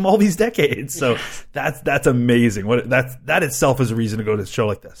this game all these decades. So that's amazing. That itself is a reason to go to a show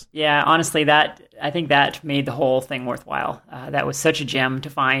like this. Yeah, honestly, I think that made the whole thing worthwhile. That was such a gem to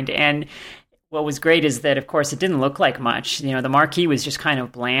find. And what was great is that, of course, it didn't look like much. The marquee was just kind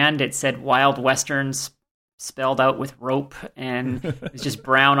of bland. It said Wild Westerns spelled out with rope, and it was just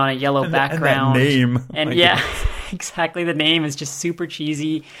brown on a yellow background. And that name. And exactly. The name is just super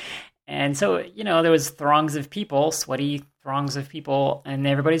cheesy. And so, there was throngs of people, sweaty throngs of people, and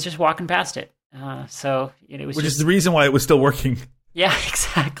everybody's just walking past it. So it was Which is the reason why it was still working. Yeah,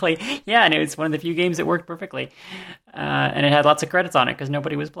 exactly. Yeah, and it was one of the few games that worked perfectly. And it had lots of credits on it because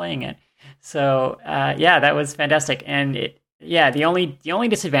nobody was playing it. So, that was fantastic. And the only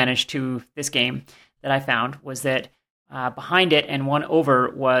disadvantage to this game that I found was that behind it and one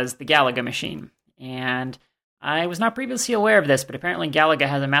over was the Galaga machine. And I was not previously aware of this, but apparently Galaga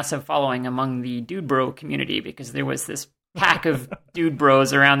has a massive following among the Dude Bro community, because there was this pack of Dude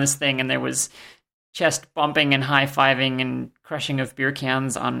Bros around this thing, and there was chest bumping and high-fiving and crushing of beer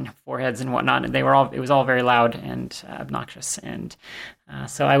cans on foreheads and whatnot. And it was all very loud and obnoxious. And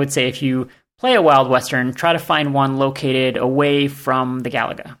so I would say, if you play a Wild Western, try to find one located away from the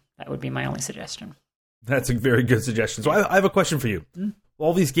Galaga. That would be my only suggestion. That's a very good suggestion. So I have a question for you.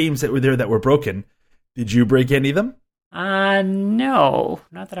 All these games that were there that were broken, did you break any of them? No,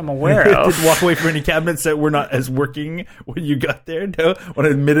 not that I'm aware of. Did walk away from any cabinets that were not as working when you got there? No? Want to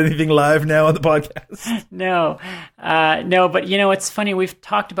admit anything live now on the podcast? No, but it's funny. We've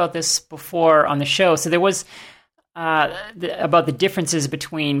talked about this before on the show. So there was about the differences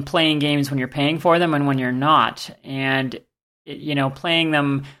between playing games when you're paying for them and when you're not. And, playing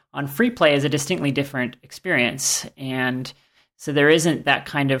them on free play is a distinctly different experience. And so there isn't that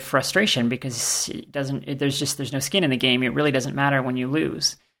kind of frustration, because there's no skin in the game. It really doesn't matter when you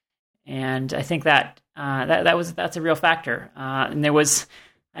lose. And I think that's a real factor. And there was,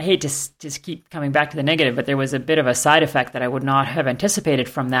 I hate to just keep coming back to the negative, but there was a bit of a side effect that I would not have anticipated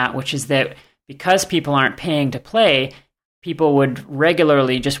from that, which is that because people aren't paying to play, people would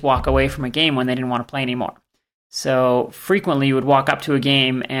regularly just walk away from a game when they didn't want to play anymore. So frequently you would walk up to a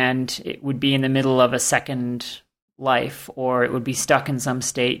game and it would be in the middle of a second life, or it would be stuck in some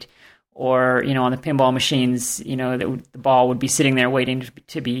state, or, on the pinball machines, the ball would be sitting there waiting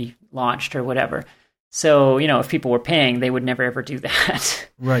to be launched or whatever. So, if people were paying, they would never ever do that.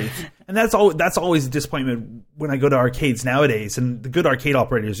 Right. And that's always a disappointment when I go to arcades nowadays. And the good arcade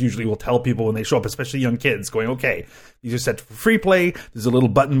operators usually will tell people when they show up, especially young kids, going, okay, these are set for free play. There's a little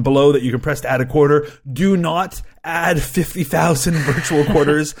button below that you can press to add a quarter. Do not add 50,000 virtual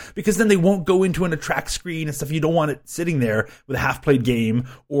quarters, because then they won't go into an attract screen and stuff. You don't want it sitting there with a half-played game,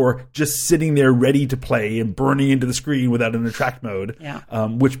 or just sitting there ready to play and burning into the screen without an attract mode,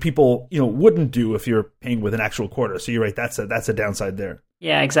 which people wouldn't do if you're paying with an actual quarter. So you're right, that's a downside there.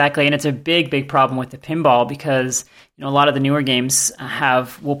 Yeah, exactly. And it's a big problem with the pinball, because a lot of the newer games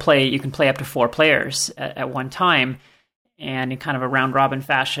you can play up to 4 players at one time, and in kind of a round robin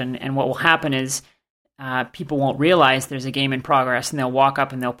fashion. And what will happen is people won't realize there's a game in progress, and they'll walk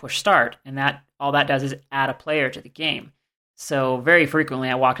up and they'll push start, and all that does is add a player to the game. So very frequently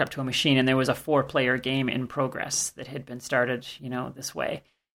I walked up to a machine and there was a 4-player game in progress that had been started, this way.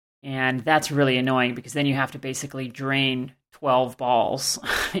 And that's really annoying, because then you have to basically drain 12 balls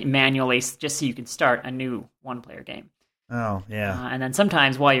manually just so you can start a new 1-player game. Oh, yeah. And then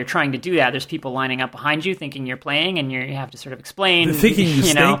sometimes while you're trying to do that, there's people lining up behind you thinking you're playing, and you have to sort of explain. They're thinking you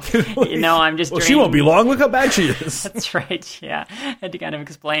stink. I'm just. Well, she won't be long. Look how bad she is. That's right. Yeah, I had to kind of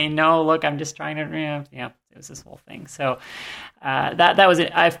explain. No, look, I'm just trying to. Yeah, it was this whole thing. So that was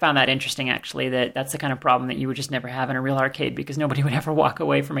it. I found that interesting, actually. That's the kind of problem that you would just never have in a real arcade, because nobody would ever walk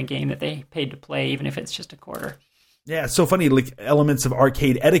away from a game that they paid to play, even if it's just a quarter. Yeah, it's so funny, like elements of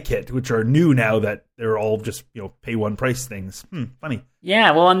arcade etiquette, which are new now that they're all just, pay one price things. Funny. Yeah,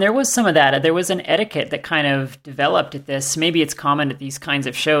 well, and there was some of that. There was an etiquette that kind of developed at this. Maybe it's common at these kinds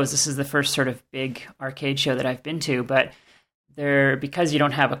of shows. This is the first sort of big arcade show that I've been to, but because you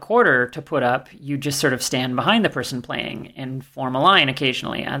don't have a quarter to put up, you just sort of stand behind the person playing and form a line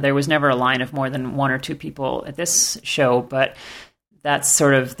occasionally. There was never a line of more than one or two people at this show, but that's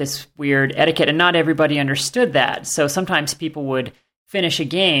sort of this weird etiquette, and not everybody understood that. So sometimes people would finish a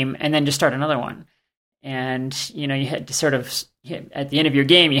game and then just start another one. And, you had to sort of, at the end of your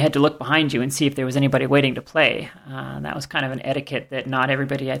game, you had to look behind you and see if there was anybody waiting to play. That was kind of an etiquette that not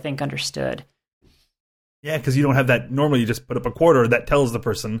everybody, I think, understood. Yeah, because you don't have that. Normally, you just put up a quarter that tells the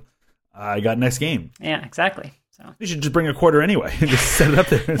person, I got next game. Yeah, exactly. So you should just bring a quarter anyway and just set it up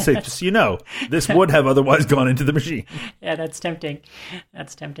there and say, just so you know, this would have otherwise gone into the machine. Yeah, that's tempting.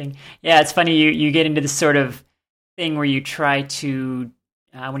 Yeah, it's funny. You get into this sort of thing where you try to,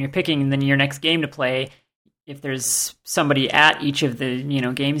 when you're picking then your next game to play, if there's somebody at each of the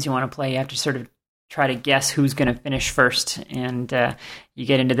games you want to play, you have to sort of try to guess who's going to finish first, and you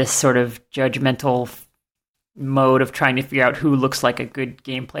get into this sort of judgmental mode of trying to figure out who looks like a good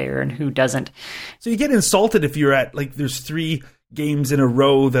game player and who doesn't. So you get insulted if you're at, there's 3 games in a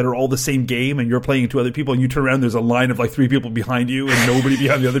row that are all the same game and you're playing to other people and you turn around, there's a line of 3 people behind you and nobody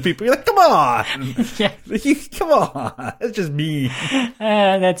behind the other people. You're like, come on! Yeah. Come on! That's just me.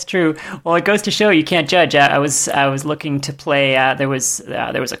 That's true. Well, it goes to show you can't judge. I was looking to play, there was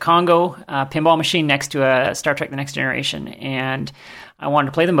a Congo pinball machine next to a Star Trek The Next Generation, and I wanted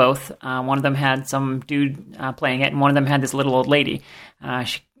to play them both. One of them had some dude playing it, and one of them had this little old lady.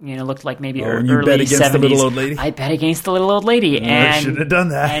 She, looked like maybe early 70s. You bet against the little old lady? I bet against the little old lady. I should have done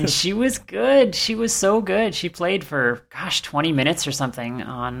that. And she was good. She was so good. She played for, 20 minutes or something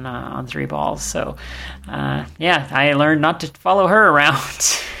on 3 balls. So, I learned not to follow her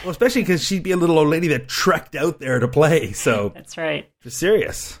around. Well, especially because she'd be a little old lady that trekked out there to play. So that's right. She's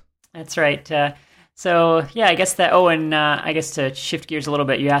serious. That's right. So, I guess that, I guess to shift gears a little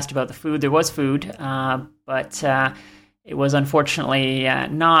bit, you asked about the food. There was food, but it was unfortunately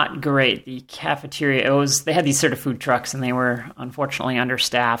not great. The cafeteria, they had these sort of food trucks, and they were unfortunately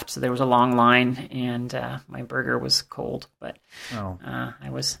understaffed, so there was a long line, and my burger was cold. But I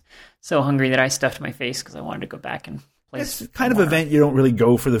was so hungry that I stuffed my face because I wanted to go back and play. It's the kind of event you don't really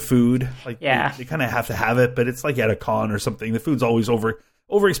go for the food. Yeah. You kind of have to have it, but it's like at a con or something. The food's always over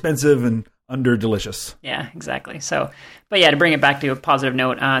expensive and under delicious. Yeah, exactly. So, but to bring it back to a positive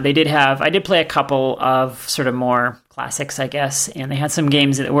note, I did play a couple of sort of more classics, I guess, and they had some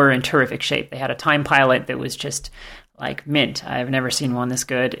games that were in terrific shape. They had a Time Pilot that was just like mint. I've never seen one this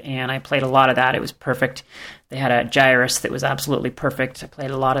good, and I played a lot of that. It was perfect. They had a Gyrus that was absolutely perfect. I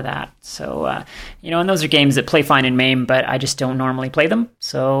played a lot of that. So, and those are games that play fine in MAME, but I just don't normally play them.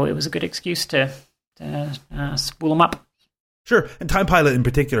 So it was a good excuse to spool them up. Sure, and Time Pilot in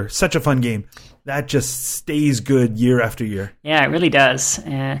particular, such a fun game. That just stays good year after year. Yeah, it really does.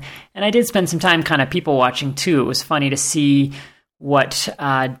 And I did spend some time kind of people watching too. It was funny to see what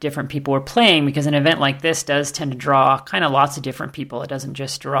different people were playing, because an event like this does tend to draw kind of lots of different people. It doesn't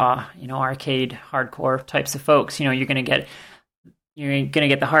just draw, arcade, hardcore types of folks. You're going to get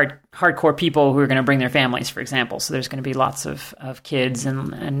the hardcore people who are going to bring their families, for example. So there's going to be lots of kids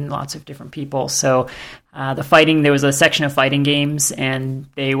and lots of different people. So there was a section of fighting games, and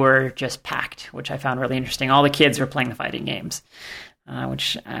they were just packed, which I found really interesting. All the kids were playing the fighting games,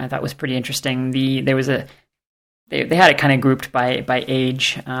 which I thought was pretty interesting. They had it kind of grouped by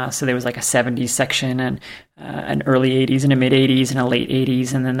age. So there was like a 70s section, and an early 80s and a mid 80s and a late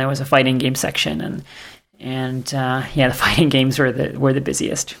 80s, and then there was a fighting game section, and the fighting games were the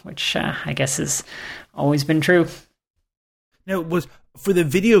busiest, which I guess has always been true. Now, for the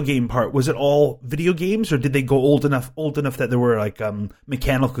video game part, was it all video games, or did they go old enough that there were like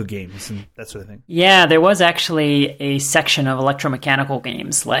mechanical games and that sort of thing? Yeah, there was actually a section of electromechanical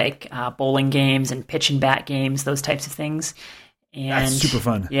games, like bowling games and pitch and bat games, those types of things. And that's super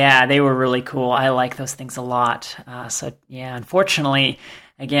fun. Yeah, they were really cool. I like those things a lot. Unfortunately,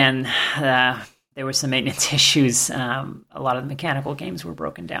 again, there were some maintenance issues. A lot of the mechanical games were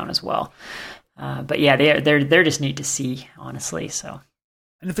broken down as well. But they're just neat to see, honestly. So,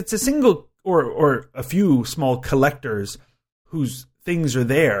 and if it's a single or a few small collectors whose things are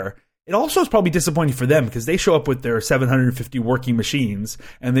there, it also is probably disappointing for them because they show up with their 750 working machines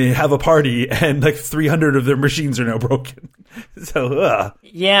and they have a party and like 300 of their machines are now broken. So,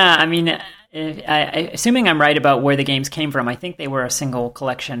 yeah, I mean, assuming I'm right about where the games came from, I think they were a single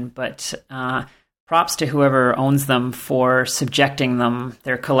collection, but props to whoever owns them for subjecting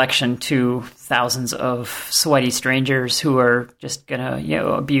their collection to thousands of sweaty strangers who are just gonna,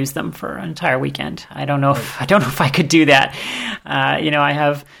 abuse them for an entire weekend. I don't know if I could do that.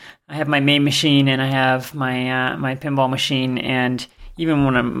 I have my main machine and I have my pinball machine, and even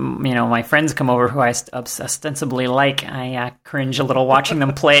when my friends come over who I ostensibly like, I cringe a little watching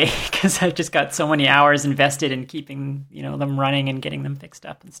them play because I've just got so many hours invested in keeping them running and getting them fixed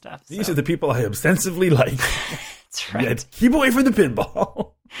up and stuff. These are the people I ostensibly like. That's right. Yeah, keep away from the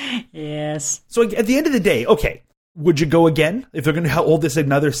pinball. Yes. So at the end of the day, okay, would you go again if they're going to hold this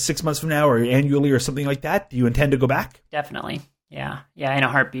another 6 months from now or annually or something like that? Do you intend to go back? Definitely. Yeah, in a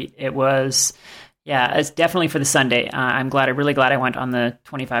heartbeat. It was, it's definitely for the Sunday. I'm really glad I went on the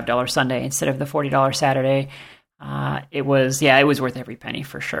 $25 Sunday instead of the $40 Saturday. It was worth every penny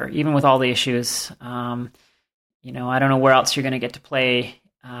for sure, even with all the issues. I don't know where else you're going to get to play,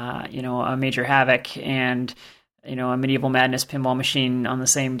 a Major Havoc and, a Medieval Madness pinball machine on the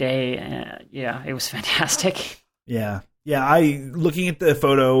same day. It was fantastic. Yeah. Yeah, looking at the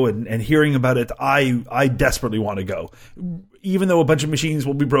photo and hearing about it, I desperately want to go. Even though a bunch of machines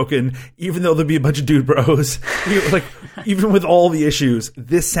will be broken, even though there'll be a bunch of dude bros, even with all the issues,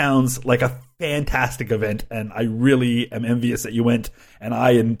 this sounds like a fantastic event, and I really am envious that you went, and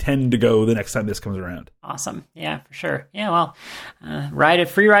I intend to go the next time this comes around. Awesome. Yeah, for sure. Yeah, well,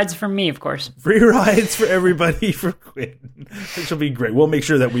 free rides from me, of course. Free rides for everybody for Quinn. It will be great. We'll make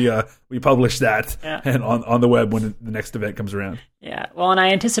sure that we publish that and on the web when the next event comes around. Yeah, well, and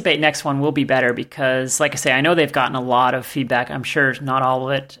I anticipate next one will be better because, like I say, I know they've gotten a lot of feedback. I'm sure not all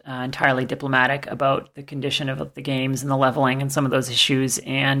of it entirely diplomatic about the condition of the games and the leveling and some of those issues.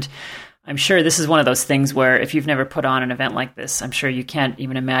 And I'm sure this is one of those things where if you've never put on an event like this, I'm sure you can't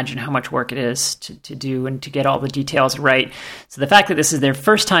even imagine how much work it is to do and to get all the details right. So the fact that this is their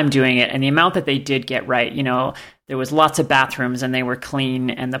first time doing it and the amount that they did get right, there was lots of bathrooms and they were clean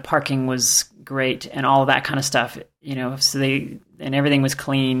and the parking was great and all of that kind of stuff, and everything was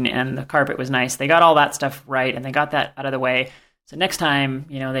clean and the carpet was nice. They got all that stuff right and they got that out of the way. So next time,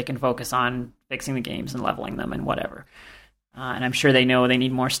 they can focus on fixing the games and leveling them and whatever. And I'm sure they know they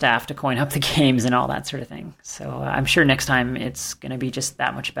need more staff to coin up the games and all that sort of thing. So I'm sure next time it's going to be just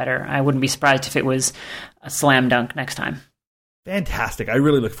that much better. I wouldn't be surprised if it was a slam dunk next time. Fantastic. I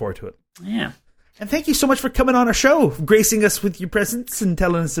really look forward to it. Yeah. And thank you so much for coming on our show, gracing us with your presence and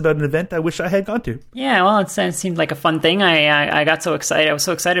telling us about an event I wish I had gone to. Yeah, well, it seemed like a fun thing. I got so excited. I was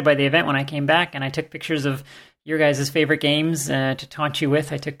so excited by the event when I came back, and I took pictures of your guys' favorite games to taunt you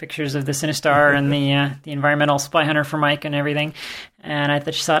with. I took pictures of the Sinistar and the environmental Spy Hunter for Mike and everything. And I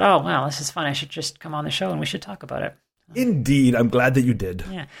just thought, oh, wow, this is fun. I should just come on the show and we should talk about it. Indeed. I'm glad that you did.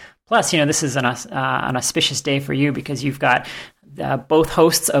 Yeah. Plus, this is an auspicious day for you because you've got both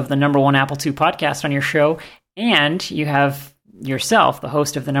hosts of the #1 Apple II podcast on your show, and you have yourself, the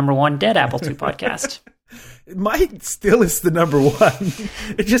host of the #1 Dead Apple II podcast. Mine still is the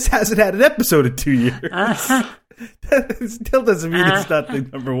 #1. It just hasn't had an episode in 2 years. That still doesn't mean it's not the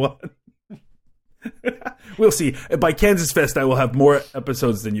 #1. We'll see. By Kansas Fest, I will have more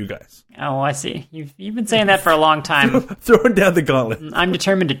episodes than you guys. Oh, I see. You've been saying that for a long time. Throwing down the gauntlet. I'm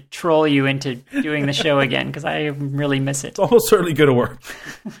determined to troll you into doing the show again because I really miss it. It's almost certainly going to work.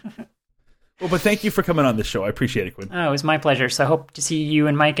 Well, but thank you for coming on the show. I appreciate it, Quinn. Oh, it was my pleasure. So I hope to see you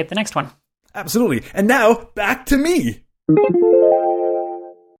and Mike at the next one. Absolutely. And now, back to me.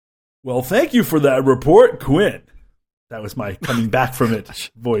 Well, thank you for that report, Quinn. That was my coming back from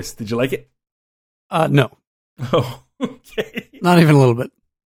it voice. Did you like it? No. Oh, okay. Not even a little bit.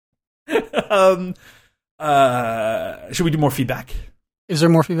 Should we do more feedback? Is there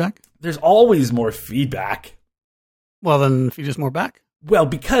more feedback? There's always more feedback. Well, then feed us more back. Well,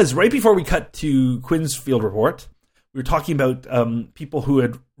 because right before we cut to Quinn's field report, we were talking about people who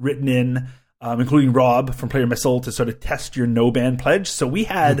had written in, including Rob from Player My Soul, to sort of test your no ban pledge. So we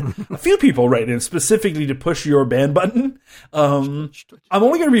had a few people write in specifically to push your ban button. I'm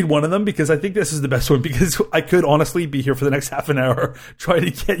only going to read one of them because I think this is the best one, because I could honestly be here for the next half an hour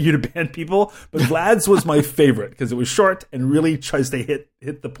trying to get you to ban people. But Vlad's was my favorite because it was short and really tries to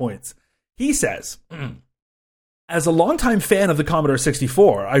hit the points. He says, as a longtime fan of the Commodore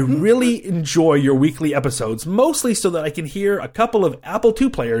 64, I really enjoy your weekly episodes, mostly so that I can hear a couple of Apple II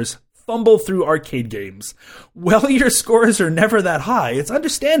players fumble through arcade games. Well, your scores are never that high. It's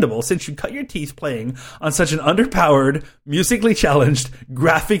understandable since you cut your teeth playing on such an underpowered, musically challenged,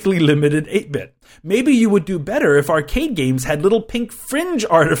 graphically limited 8-bit. Maybe you would do better if arcade games had little pink fringe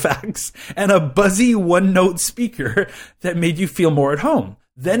artifacts and a buzzy one-note speaker that made you feel more at home.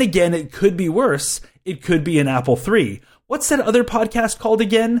 Then again, it could be worse. It could be an Apple III. What's that other podcast called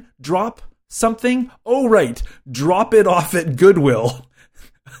again? Drop something? Oh, right. Drop it off at Goodwill.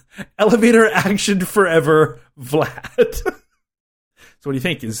 Elevator action forever, Vlad. So what do you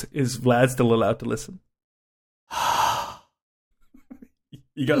think? Is Vlad still allowed to listen?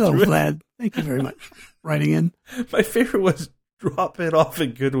 You got Hello, through it? Vlad. Thank you very much for writing in. My favorite was drop it off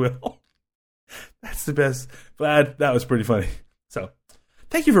at Goodwill. That's the best. Vlad, that was pretty funny. So,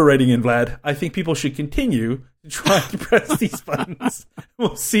 thank you for writing in, Vlad. I think people should continue to try to press these buttons.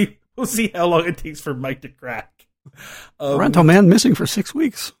 We'll see how long it takes for Mike to crack. Toronto man missing for 6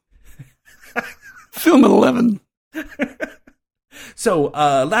 weeks. Film at 11. So,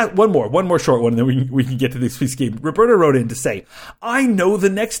 one more short one, and then we can get to this week's game. Roberta wrote in to say, I know the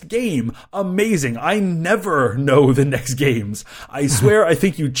next game. Amazing. I never know the next games. I swear I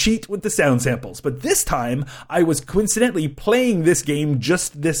think you cheat with the sound samples. But this time, I was coincidentally playing this game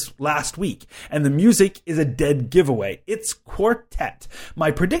just this last week, and the music is a dead giveaway. It's Quartet.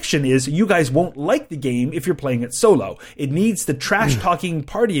 My prediction is you guys won't like the game if you're playing it solo. It needs the trash-talking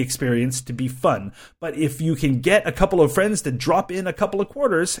party experience to be fun. But if you can get a couple of friends to drop in a couple of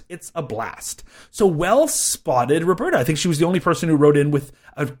quarters, it's a blast. So well spotted, Roberta. I think she was the only person who wrote in with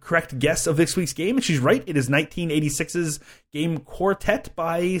a correct guess of this week's game, and she's right. It is 1986's game Quartet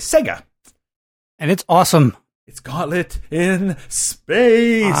by Sega. And it's awesome. It's Gauntlet in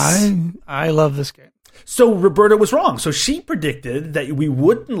space. I love this game. So Roberta was wrong. So she predicted that we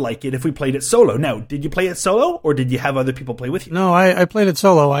wouldn't like it if we played it solo. Now, did you play it solo, or did you have other people play with you? No, I played it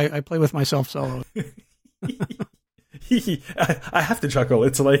solo. I play with myself solo. I have to chuckle.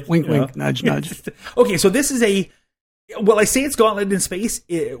 It's like wink, wink, nudge, nudge. Okay, so this is I say it's Gauntlet in space.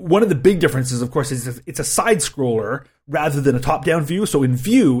 One of the big differences, of course, is it's a side scroller rather than a top-down view. So in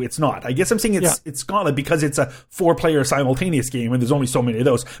view, it's not. I guess I'm saying it's Gauntlet because it's a 4-player simultaneous game, and there's only so many of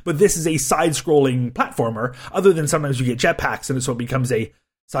those. But this is a side-scrolling platformer. Other than sometimes you get jetpacks, and so it becomes a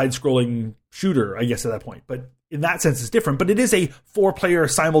side-scrolling shooter, I guess, at that point. But in that sense, it's different. But it is a 4-player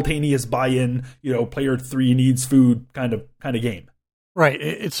simultaneous buy-in, player 3 needs food kind of game. Right.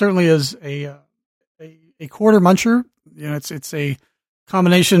 It certainly is a quarter muncher. It's a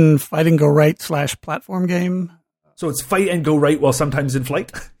combination fight and go right / platform game. So it's fight and go right while sometimes in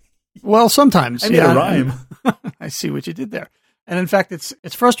flight? Well, sometimes. I made a rhyme. I see what you did there. And in fact,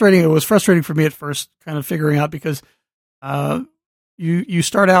 it's frustrating. It was frustrating for me at first, kind of figuring out because you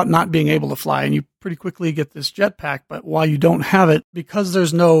start out not being able to fly, and you pretty quickly get this jetpack. But while you don't have it, because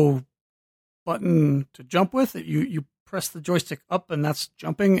there's no button to jump with, you press the joystick up, and that's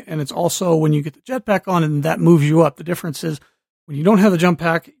jumping. And it's also when you get the jetpack on, and that moves you up. The difference is when you don't have the jump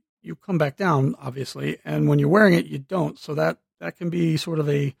pack, you come back down, obviously, and when you're wearing it, you don't. So that can be sort of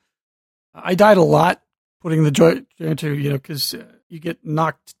I died a lot putting the joy into, because you get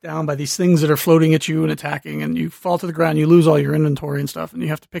knocked down by these things that are floating at you and attacking, and you fall to the ground, you lose all your inventory and stuff, and you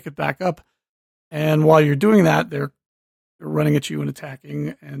have to pick it back up. And while you're doing that, they're running at you and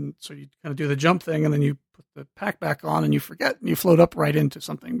attacking, and so you kind of do the jump thing, and then you put the pack back on, and you forget, and you float up right into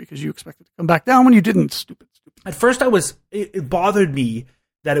something because you expect it to come back down when you didn't. Stupid. At first, it bothered me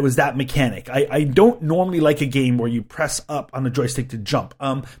that it was that mechanic. I don't normally like a game where you press up on the joystick to jump.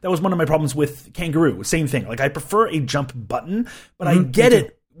 That was one of my problems with Kangaroo. Same thing. Like, I prefer a jump button, but I get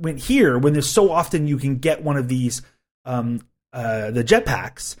it when there's so often you can get one of these, the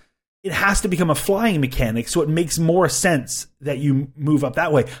jetpacks, it has to become a flying mechanic, so it makes more sense that you move up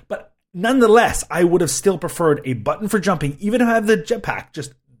that way. But nonetheless, I would have still preferred a button for jumping, even if I have the jetpack,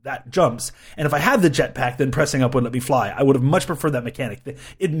 just that jumps. And if I had the jetpack, then pressing up would let me fly. I would have much preferred that mechanic.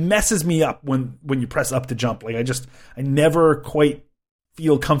 It messes me up when you press up to jump. Like, I never quite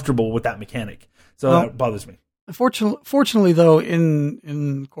feel comfortable with that mechanic. So that bothers me. Fortunately, though,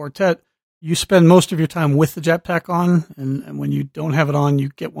 in Quartet, you spend most of your time with the jetpack on, and when you don't have it on, you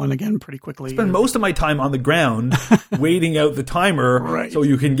get one again pretty quickly. I spend most of my time on the ground waiting out the timer so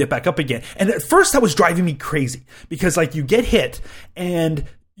you can get back up again. And at first, that was driving me crazy because, like, you get hit and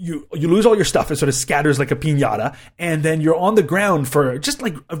you lose all your stuff. It sort of scatters like a piñata, and then you're on the ground for just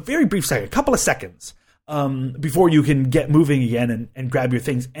like a very brief second, a couple of seconds, before you can get moving again and grab your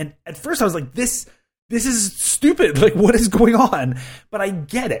things. And at first, I was like, this is stupid. Like, what is going on? But I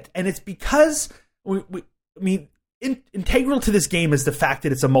get it. And it's because, integral to this game is the fact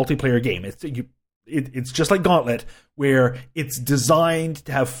that it's a multiplayer game. it's just like Gauntlet, where it's designed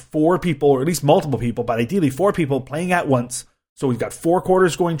to have 4 people, or at least multiple people, but ideally 4 people playing at once. So we've got 4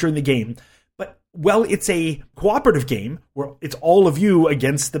 quarters going during the game. But, well, it's a cooperative game where it's all of you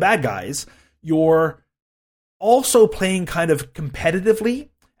against the bad guys. You're also playing kind of competitively,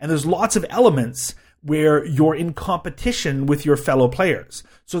 and there's lots of elements where you're in competition with your fellow players.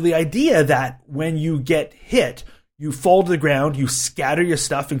 So the idea that when you get hit, you fall to the ground, you scatter your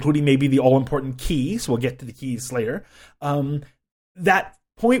stuff, including maybe the all-important keys. We'll get to the keys later. That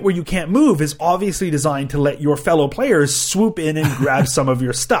point where you can't move is obviously designed to let your fellow players swoop in and grab some of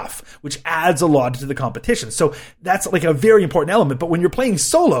your stuff, which adds a lot to the competition. So that's like a very important element. But when you're playing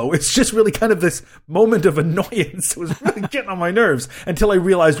solo, it's just really kind of this moment of annoyance. It was really getting on my nerves until I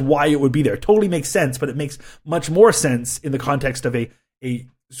realized why it would be there. It totally makes sense, but it makes much more sense in the context of a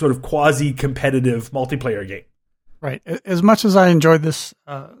sort of quasi-competitive multiplayer game. Right. As much as I enjoyed this,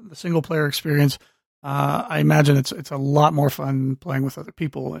 the single player experience, I imagine it's a lot more fun playing with other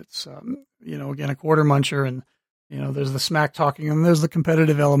people. It's, again, a quarter muncher, and, there's the smack talking, and there's the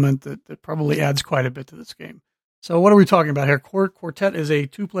competitive element that probably adds quite a bit to this game. So what are we talking about here? Quartet is a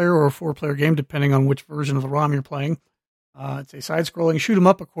 2-player or a 4-player game, depending on which version of the ROM you're playing. It's a side-scrolling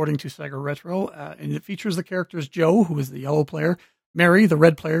shoot-'em-up, according to Sega Retro, and it features the characters Joe, who is the yellow player, Mary, the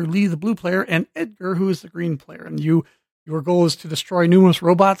red player, Lee, the blue player, and Edgar, who is the green player. And your goal is to destroy numerous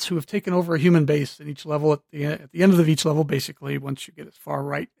robots who have taken over a human base in each level. At the end of each level, basically, once you get as far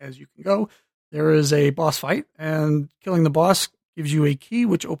right as you can go, there is a boss fight, and killing the boss gives you a key,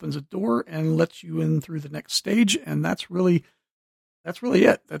 which opens a door and lets you in through the next stage. And that's really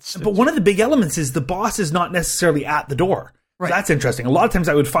it. But one of the big elements is the boss is not necessarily at the door. Right. So that's interesting. A lot of times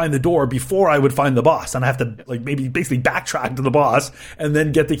I would find the door before I would find the boss, and I have to maybe basically backtrack to the boss and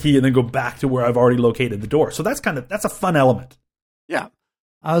then get the key and then go back to where I've already located the door. So that's a fun element. Yeah.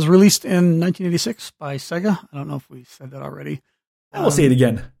 It was released in 1986 by Sega. I don't know if we said that already. I will say it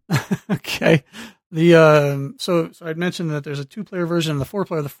again. Okay. So I'd mentioned that there's a 2-player version and the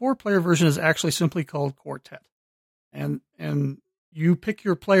 4-player. The 4-player version is actually simply called Quartet. And you pick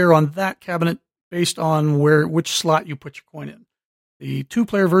your player on that cabinet based on which slot you put your coin in. The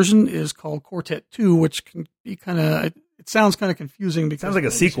 2-player version is called Quartet 2, which can be it sounds kind of confusing because sounds like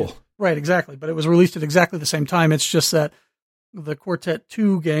a sequel. Right, exactly. But it was released at exactly the same time. It's just that the Quartet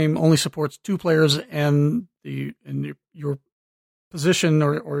 2 game only supports 2 players, and your position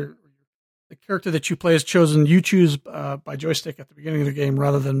or the character that you play is chosen. You choose by joystick at the beginning of the game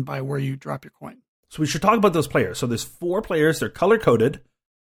rather than by where you drop your coin. So we should talk about those players. So there's 4 players. They're color-coded.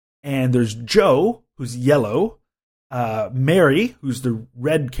 And there's Joe, who's yellow, Mary, who's the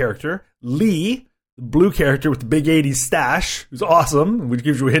red character, Lee, the blue character with the big 80s stash, who's awesome, which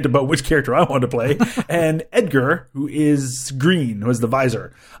gives you a hint about which character I want to play, and Edgar, who is green, who has the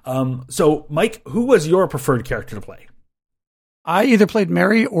visor. So, Mike, who was your preferred character to play? I either played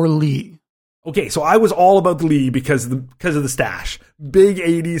Mary or Lee. Okay, so I was all about the Lee because of the stash. Big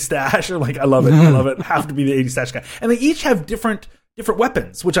 80s stash. I love it. I love it. Have to be the 80s stash guy. And they each have different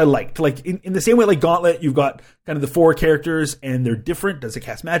weapons, which I liked. In the same way like Gauntlet, you've got kind of the 4 characters and they're different. Does it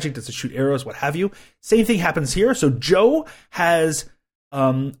cast magic? Does it shoot arrows? What have you? Same thing happens here. So Joe has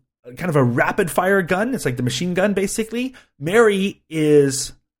kind of a rapid fire gun. It's like the machine gun, basically. Mary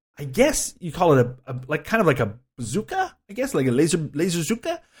is, I guess you call it kind of like a bazooka, I guess, like a laser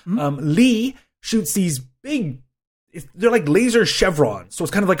bazooka. Mm-hmm. Lee shoots these big, they're like laser chevrons, so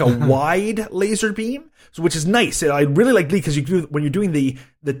it's kind of like a wide laser beam, so which is nice. I really like Lee because when you're doing the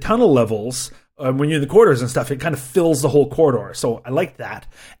tunnel levels, when you're in the corridors and stuff, it kind of fills the whole corridor. So I like that.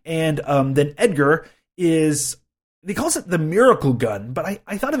 And then Edgar is, he calls it the miracle gun, but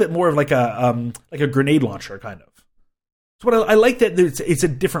I thought of it more of like a grenade launcher kind of. So I like that it's a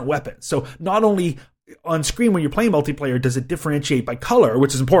different weapon. So not only on screen when you're playing multiplayer does it differentiate by color,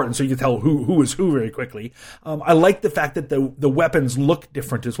 which is important, so you can tell who is who very quickly. I like the fact that the weapons look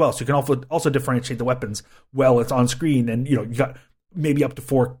different as well, so you can also differentiate the weapons well. It's on screen, and you got maybe up to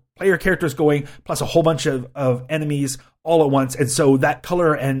 4 player characters going, plus a whole bunch of enemies all at once, and so that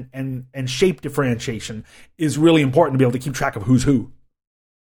color and shape differentiation is really important to be able to keep track of who's who.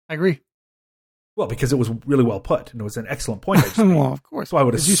 I agree. Well, because it was really well put, and it was an excellent point. I just made. Well, of course. So I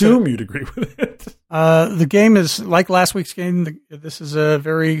would assume you'd agree with it. The game is like last week's game. This is a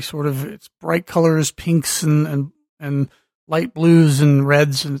very sort of, it's bright colors, pinks and light blues and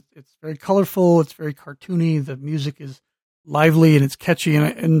reds, and it's very colorful. It's very cartoony. The music is lively and it's catchy.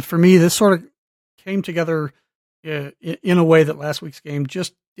 And for me, this sort of came together in a way that last week's game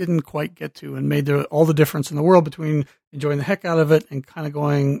just didn't quite get to, and made all the difference in the world between enjoying the heck out of it and kind of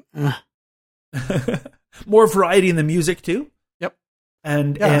going, More variety in the music too. Yep.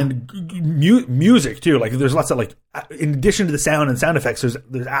 music too. Like there's lots of like, in addition to the sound and sound effects,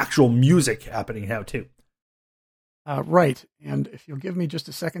 there's actual music happening now too. Right. And if you'll give me just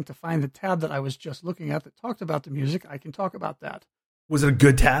a second to find the tab that I was just looking at that talked about the music, I can talk about that. Was it a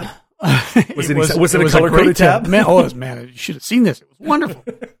good tab? Was it a color-coded tab? Man, you should have seen this. It was wonderful.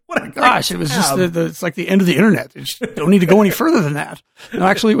 What a gosh, it was just it's like the end of the internet. You just don't need to go any further than that. No,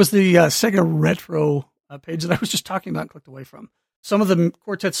 actually, it was the Sega Retro page that I was just talking about and clicked away from. Some of the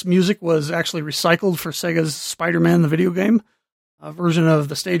Quartet's music was actually recycled for Sega's Spider-Man, the video game. A version of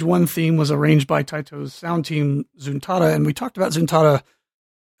the Stage 1 theme was arranged by Taito's sound team, Zuntata, and we talked about Zuntata a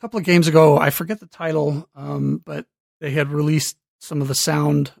couple of games ago. I forget the title, but they had released some of the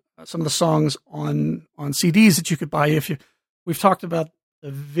sound, some of the songs on CDs that you could buy if you. We've talked about the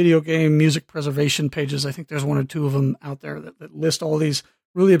video game music preservation pages. I think there's one or two of them out there that list all these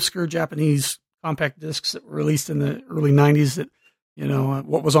really obscure Japanese compact discs that were released in the early 90s that,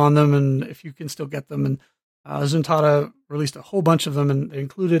 what was on them and if you can still get them. And Zuntata released a whole bunch of them, and they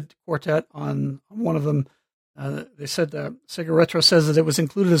included Quartet on one of them. They said Sega Retro says that it was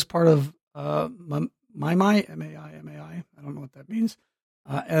included as part of Maimai, M-A-I. I don't know what that means.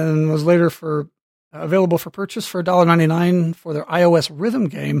 And was later available for purchase for $1.99 for their iOS rhythm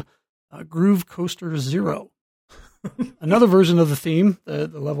game, Groove Coaster Zero. Another version of the theme, the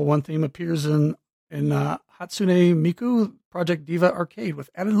level 1 theme, appears in Hatsune Miku Project Diva Arcade with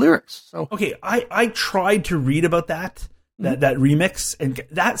added lyrics. So okay, I tried to read about that remix, and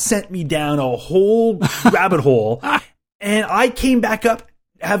that sent me down a whole rabbit hole, and I came back up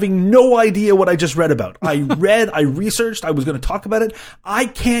having no idea what I just read about. I researched, I was going to talk about it. I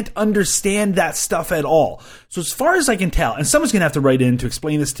can't understand that stuff at all. So as far as I can tell, and someone's going to have to write in to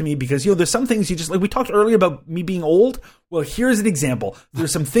explain this to me because, there's some things you just, like we talked earlier about me being old. Well, here's an example.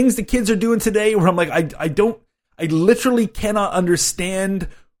 There's some things the kids are doing today where I'm like, I literally cannot understand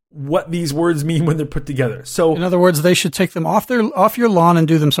what these words mean when they're put together. So in other words, they should take them off your lawn and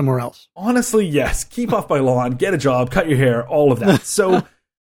do them somewhere else. Honestly, yes. Keep off my lawn, get a job, cut your hair, all of that. So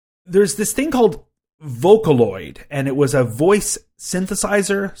there's this thing called Vocaloid, and it was a voice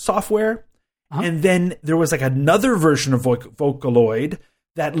synthesizer software. Uh-huh. And then there was like another version of Vocaloid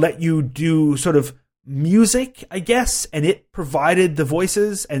that let you do sort of music, I guess, and it provided the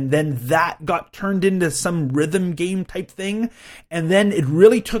voices, and then that got turned into some rhythm game type thing. And then it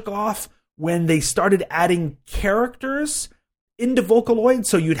really took off when they started adding characters into Vocaloid.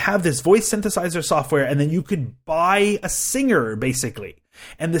 So you'd have this voice synthesizer software, and then you could buy a singer, basically.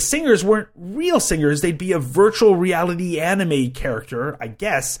 And the singers weren't real singers. They'd be a virtual reality anime character, I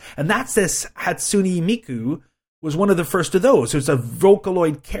guess. And that's this Hatsune Miku was one of the first of those. It was a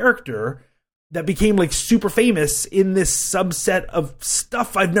Vocaloid character that became like super famous in this subset of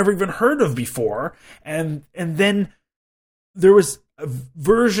stuff I've never even heard of before. And then there was a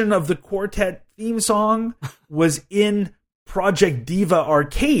version of the Quartet theme song was in Project Diva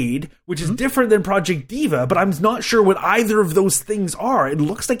Arcade, which is different than Project Diva, but I'm not sure what either of those things are. It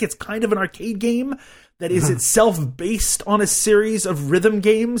looks like it's kind of an arcade game that is itself based on a series of rhythm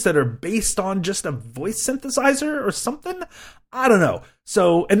games that are based on just a voice synthesizer or something. I don't know.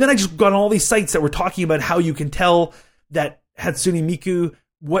 So, and then I just got on all these sites that were talking about how you can tell that Hatsune Miku,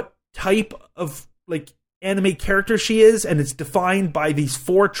 what type of like anime character she is, and it's defined by these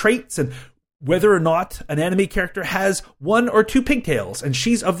 4 traits, and whether or not an anime character has 1 or 2 pigtails, and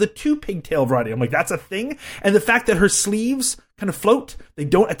she's of the 2 pigtail variety. I'm like, that's a thing? And the fact that her sleeves kind of float, they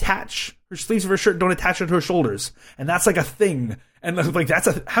don't attach, her sleeves of her shirt don't attach to her shoulders, and that's like a thing. And I was like,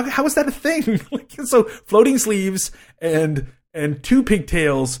 how is that a thing? Like, so floating sleeves and 2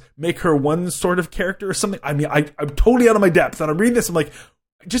 pigtails make her one sort of character or something. I mean, I'm totally out of my depth, and I'm reading this, I'm like,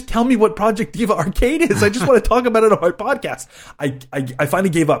 just tell me what Project Diva Arcade is. I just want to talk about it on my podcast. I finally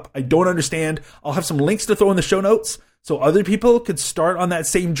gave up. I don't understand. I'll have some links to throw in the show notes so other people could start on that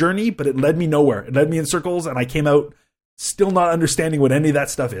same journey, but it led me nowhere. It led me in circles, and I came out still not understanding what any of that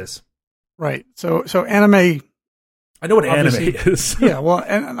stuff is. Right. So anime. I know what anime is. Yeah. Well,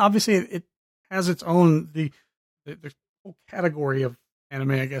 and obviously it has its own, the whole category of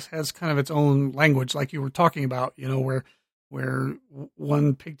anime, I guess, has kind of its own language, like you were talking about, where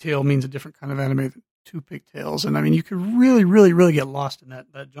 1 pigtail means a different kind of anime than 2 pigtails. And I mean, you could really, really, really get lost in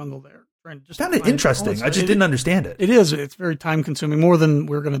that jungle there. Found it interesting. I just didn't understand it. It is. It's very time consuming, more than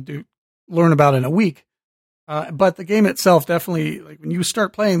we're going to learn about in a week. But the game itself definitely, like when you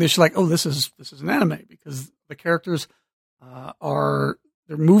start playing this, you're like, oh, this is an anime, because the characters their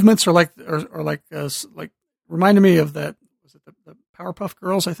movements are like reminded me of that. Was it the Powerpuff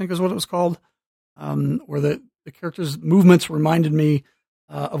Girls? I think is what it was called, where the characters' movements reminded me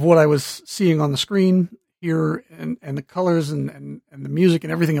of what I was seeing on the screen here and the colors and the music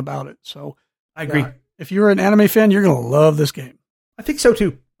and everything about it. So I agree. If you're an anime fan, you're going to love this game. I think so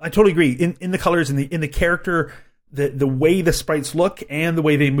too. I totally agree. In the colors, in the character, the way the sprites look and the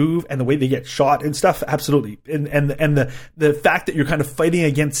way they move and the way they get shot and stuff, absolutely. And the fact that you're kind of fighting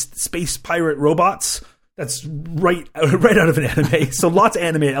against space pirate robots, that's right out of an anime. So lots of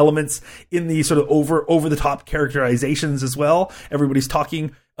anime elements in the sort of over the top characterizations as well. Everybody's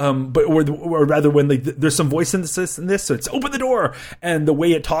talking, or rather when there's some voice synthesis in this, so it's open the door, and the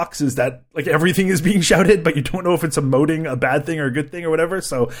way it talks is that like everything is being shouted, but you don't know if it's emoting a bad thing or a good thing or whatever.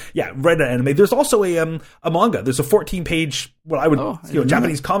 So yeah, right out of anime. There's also a manga. There's a 14-page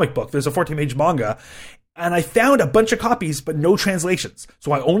Japanese comic book. There's a 14-page manga. And I found a bunch of copies, but no translations.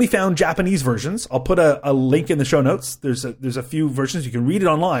 So I only found Japanese versions. I'll put a link in the show notes. There's a few versions. You can read it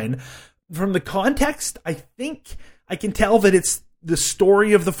online. From the context, I think I can tell that it's the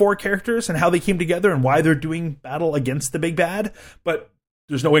story of the 4 characters and how they came together and why they're doing battle against the big bad. But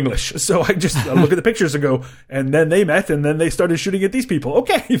there's no English. So I just look at the pictures and go, and then they met and then they started shooting at these people.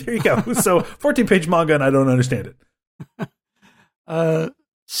 Okay, there you go. So 14-page manga and I don't understand it.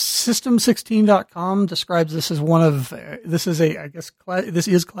 System16.com describes this as this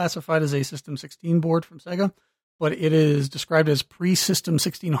is classified as a System 16 board from Sega, but it is described as pre-System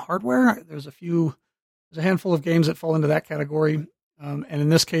 16 hardware. There's a handful of games that fall into that category. And in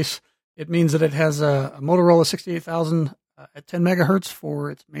this case, it means that it has a Motorola 68000 at 10 megahertz for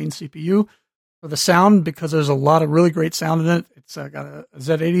its main CPU. For the sound, because there's a lot of really great sound in it, it's got a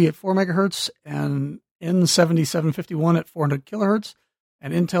Z80 at 4 megahertz and N7751 at 400 kilohertz.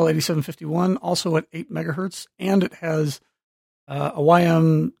 And Intel 8751 also at 8 megahertz, and it has a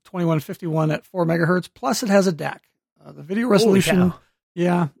YM2151 at 4 megahertz. Plus, it has a DAC. The video resolution,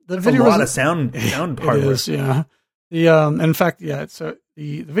 the video. A lot of sound hardware. It is, yeah. In fact, So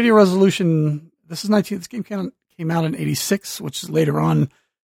the video resolution. This game came out in '86, which is later on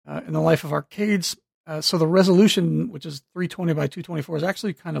in the life of arcades. So the resolution, which is 320 by 224, is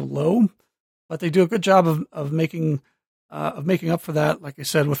actually kind of low, but they do a good job of making up for that, like I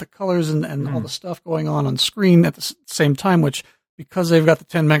said, with the colors and all the stuff going on screen at the same time, which, because they've got the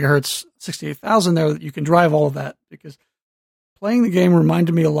 10 megahertz 68,000 there, you can drive all of that. Because playing the game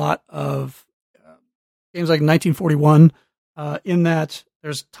reminded me a lot of games like 1941, in that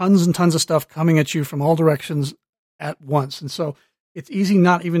there's tons and tons of stuff coming at you from all directions at once. And so it's easy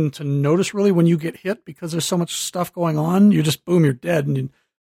not even to notice really when you get hit, because there's so much stuff going on. You just, boom, you're dead. And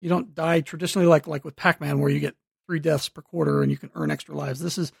you don't die traditionally like with Pac-Man, where you get 3 deaths per quarter and you can earn extra lives.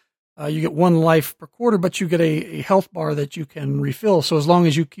 This is, you get 1 life per quarter, but you get a health bar that you can refill. So as long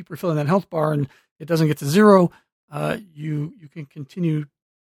as you keep refilling that health bar and it doesn't get to 0, you can continue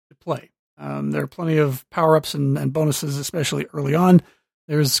to play. There are plenty of power-ups and bonuses, especially early on.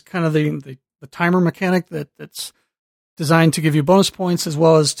 There's kind of the timer mechanic that's designed to give you bonus points, as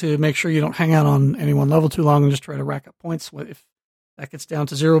well as to make sure you don't hang out on any one level too long and just try to rack up points. If that gets down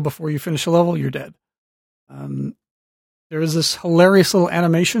to 0 before you finish a level, you're dead. There is this hilarious little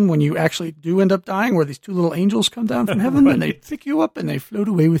animation when you actually do end up dying, where these 2 little angels come down from heaven and they pick you up and they float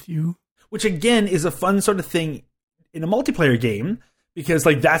away with you. Which again is a fun sort of thing in a multiplayer game, because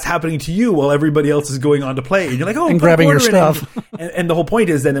like that's happening to you while everybody else is going on to play, and you're like, and grabbing your stuff. And the whole point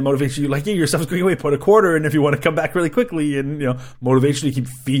is then it motivates you, like, yeah, your stuff's going away, put a quarter in if you want to come back really quickly, and motivation to keep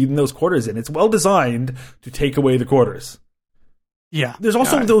feeding those quarters in. It's well designed to take away the quarters. Yeah. There's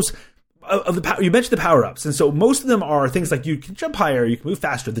also those. You mentioned the power-ups, and so most of them are things like you can jump higher, you can move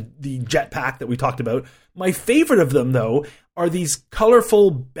faster, the jetpack that we talked about. My favorite of them, though, are these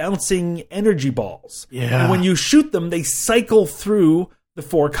colorful bouncing energy balls. Yeah. And when you shoot them, they cycle through the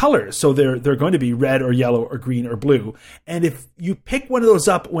 4 colors. So they're going to be red or yellow or green or blue. And if you pick one of those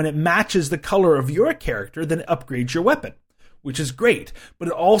up when it matches the color of your character, then it upgrades your weapon, which is great. But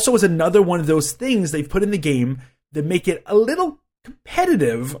it also is another one of those things they've put in the game that make it a little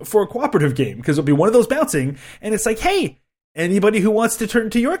competitive for a cooperative game, because it'll be one of those bouncing and it's like, hey, anybody who wants to turn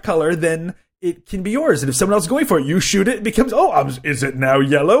to your color, then it can be yours. And if someone else is going for it, you shoot it, it becomes, is it now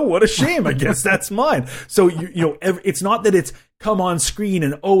yellow? What a shame. I guess that's mine. So, it's not that it's come on screen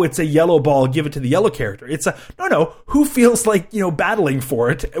and, it's a yellow ball, give it to the yellow character. It's no, who feels like, battling for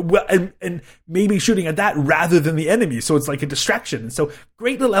it and maybe shooting at that rather than the enemy. So it's like a distraction. And so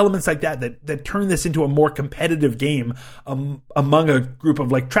great little elements like that turn this into a more competitive game among a group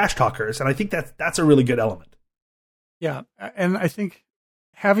of like trash talkers. And I think that's a really good element. Yeah. And I think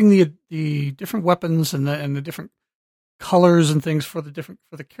having the different weapons and the different colors and things for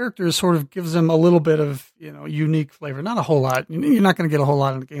the characters sort of gives them a little bit of unique flavor. Not a whole lot. You're not going to get a whole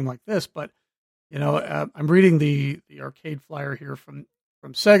lot in a game like this, but I'm reading the arcade flyer here from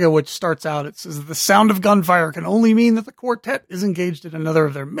from Sega, which starts out, it says, the sound of gunfire can only mean that the quartet is engaged in another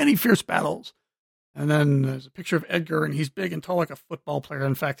of their many fierce battles. And then there's a picture of Edgar, and he's big and tall like a football player.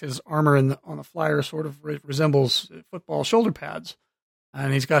 In fact, his armor on the flyer sort of resembles football shoulder pads.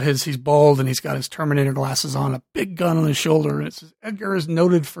 And he's bald, and he's got his Terminator glasses on, a big gun on his shoulder. And it says, Edgar is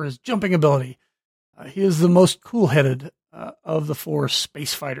noted for his jumping ability. He is the most cool-headed of the 4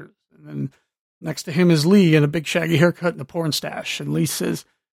 space fighters. And then next to him is Lee in a big shaggy haircut and a porn stash. And Lee says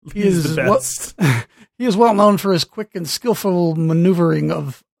he is well known for his quick and skillful maneuvering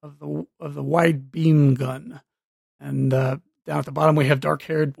of the wide beam gun. And down at the bottom we have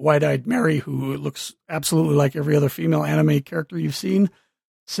dark-haired, wide-eyed Mary, who looks absolutely like every other female anime character you've seen.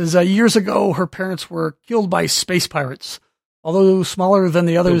 Says years ago her parents were killed by space pirates. Although smaller than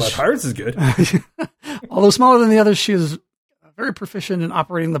the others, killed by pirates is good. Although smaller than the others, she is very proficient in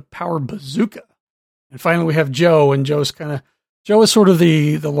operating the power bazooka. And finally, we have Joe, and Joe is sort of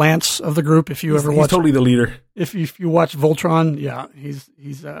the Lance of the group. If you ever watch, he's totally the leader. If you watch Voltron, yeah, he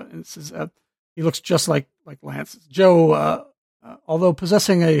looks just like Lance. Joe, although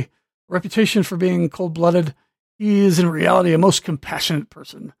possessing a reputation for being cold-blooded, he is in reality a most compassionate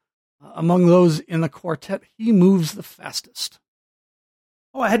person. Among those in the quartet, he moves the fastest.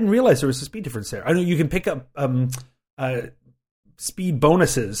 Oh, I hadn't realized there was a speed difference there. I know you can pick up speed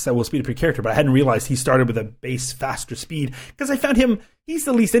bonuses that will speed up your character, but I hadn't realized he started with a base faster speed, because I found he's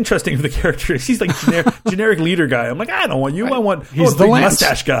the least interesting of the characters. He's like generic leader guy. I'm like, I don't want you. Right. I want the big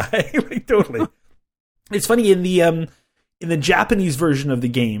mustache guy. Like, totally. It's funny in the Japanese version of the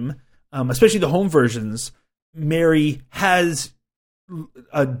game, especially the home versions, Mary has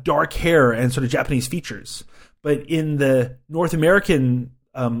dark hair and sort of Japanese features, but in the North American,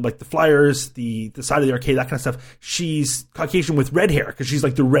 like the flyers, the side of the arcade, that kind of stuff, she's Caucasian with red hair because she's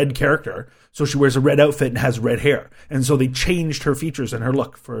like the red character. So she wears a red outfit and has red hair. And so they changed her features and her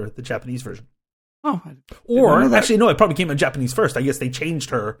look for the Japanese version. Oh, or actually, no, it probably came out Japanese first. I guess they changed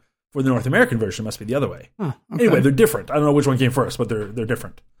her for the North American version. It must be the other way. Oh, okay. Anyway, they're different. I don't know which one came first, but they're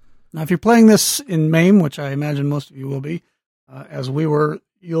different. Now, if you're playing this in MAME, which I imagine most of you will be, as we were,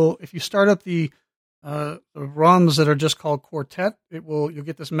 if you start up the ROMs that are just called Quartet, you'll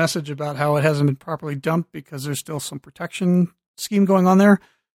get this message about how it hasn't been properly dumped because there's still some protection scheme going on there,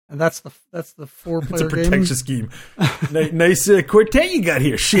 and that's the 4-player game. It's a protection scheme. Nice Quartet you got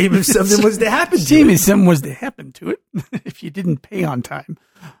here. Shame if something was to happen to it. Shame if something was to happen to it if you didn't pay on time.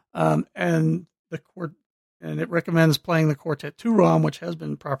 And it recommends playing the Quartet 2 ROM, which has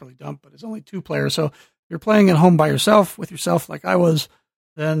been properly dumped, but is only 2 players. So if you're playing at home by yourself, with yourself like I was,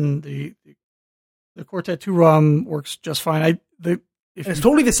 then the Quartet 2 ROM works just fine. It's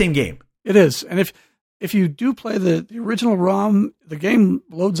totally the same game. It is. And if you do play the original ROM, the game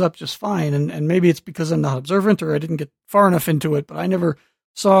loads up just fine. And maybe it's because I'm not observant or I didn't get far enough into it, but I never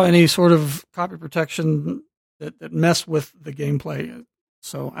saw any sort of copy protection that messed with the gameplay.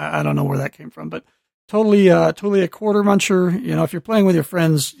 So I don't know where that came from, but totally a quarter muncher. If you're playing with your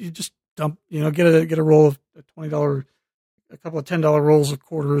friends, you just dump, get a roll of $20, a couple of $10 rolls of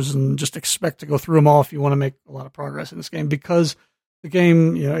quarters, and just expect to go through them all if you want to make a lot of progress in this game, because the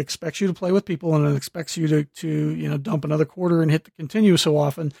game, expects you to play with people, and it expects you to dump another quarter and hit the continue so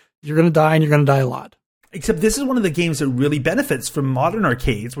often. You're going to die, and you're going to die a lot. Except this is one of the games that really benefits from modern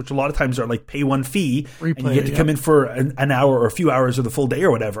arcades, which a lot of times are like pay one fee, and you get to come in for an hour or a few hours or the full day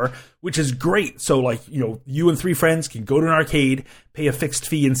or whatever, which is great. So like, you and 3 friends can go to an arcade, pay a fixed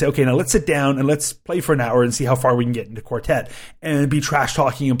fee and say, okay, now let's sit down and let's play for an hour and see how far we can get into Quartet, and be trash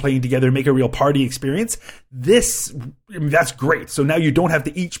talking and playing together and make a real party experience. That's great. So now you don't have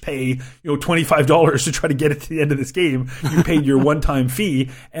to each pay, $25 to try to get it to the end of this game. You paid your one-time fee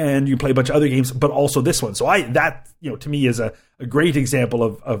and you play a bunch of other games, but also this one. So that to me is a great example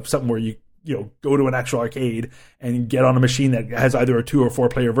of something where you go to an actual arcade and get on a machine that has either a 2 or 4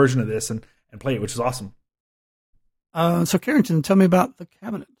 player version of this and play it, which is awesome. So Carrington, tell me about the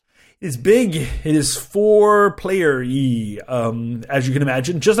cabinet. It's big. It is 4-player-y, as you can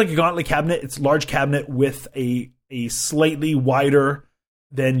imagine. Just like a Gauntlet cabinet, it's a large cabinet with a slightly wider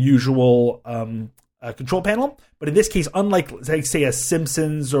than usual control panel. But in this case, unlike, say, a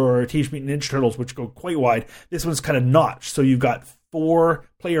Simpsons or Teenage Mutant Ninja Turtles, which go quite wide, this one's kind of notched. So you've got 4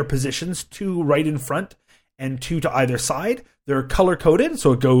 player positions, 2 right in front and 2 to either side. They're color-coded,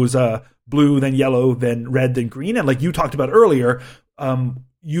 so it goes blue, then yellow, then red, then green. And like you talked about earlier,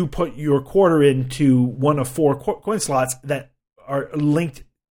 you put your quarter into one of 4 coin slots that are linked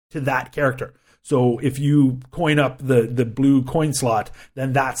to that character. So if you coin up the blue coin slot,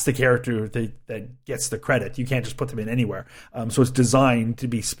 then that's the character that gets the credit. You can't just put them in anywhere. So it's designed to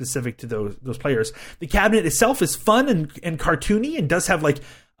be specific to those players. The cabinet itself is fun and cartoony and does have like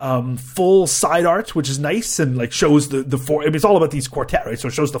full side art, which is nice, and like shows the four. I mean, it's all about these quartet, right? So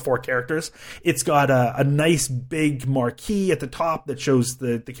it shows the four characters. It's got a nice big marquee at the top that shows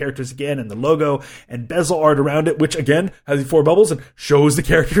the characters again, and the logo, and bezel art around it, which again has the four bubbles and shows the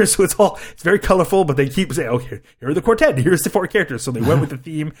characters. So it's very colorful, but they keep saying, okay, here are the quartet, here's the four characters. So they went with the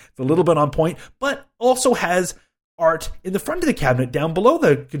theme. It's a little bit on point, but also has art in the front of the cabinet down below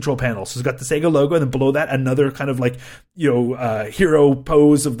the control panel. So it's got the Sega logo, and then below that another kind of like, hero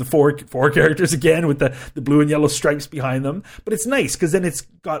pose of the four characters again with the blue and yellow stripes behind them. But it's nice because then it's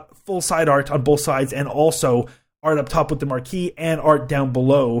got full side art on both sides, and also art up top with the marquee and art down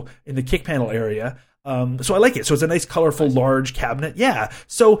below in the kick panel area. So I like it. So it's a nice, colorful, large cabinet. Yeah.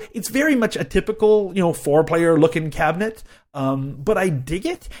 So it's very much a typical, 4-player looking cabinet. But I dig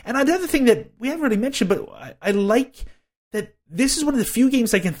it. And another thing that we haven't really mentioned, but I like that this is one of the few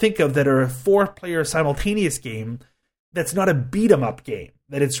games I can think of that are a 4-player simultaneous game that's not a beat 'em up game.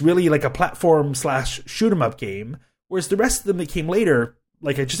 That it's really like a platform / shoot 'em up game. Whereas the rest of them that came later,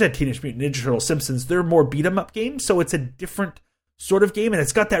 like I just said, Teenage Mutant Ninja Turtles, Simpsons, they're more beat 'em up games. So it's a different sort of game, and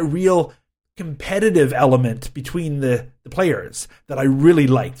it's got that real competitive element between the players that I really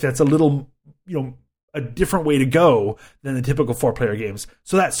like. That's a little, a different way to go than the typical 4-player games.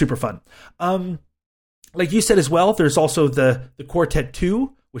 So that's super fun. Like you said as well, there's also the Quartet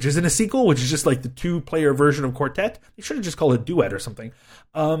 2, which isn't a sequel, which is just like the 2-player version of Quartet. They should have just called it Duet or something.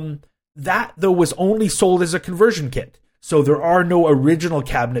 That, though, was only sold as a conversion kit. So there are no original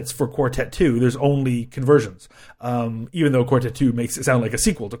cabinets for Quartet 2. There's only conversions. Even though Quartet 2 makes it sound like a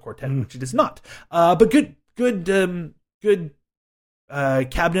sequel to Quartet, which it is not. But good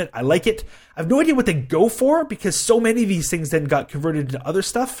cabinet. I like it. I have no idea what they go for, because so many of these things then got converted into other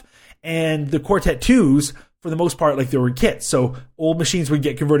stuff. And the Quartet 2s, for the most part, like they were kits. So old machines would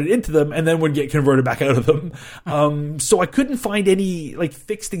get converted into them and then would get converted back out of them. So I couldn't find any like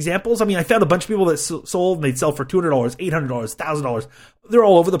fixed examples. I mean, I found a bunch of people that sold, and they'd sell for $200, $800, $1,000. They're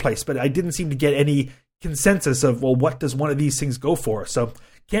all over the place, but I didn't seem to get any consensus of, well, what does one of these things go for? So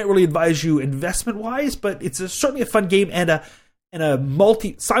can't really advise you investment wise, but it's certainly a fun game and a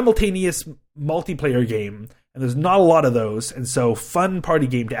simultaneous multiplayer game. And there's not a lot of those. And so fun party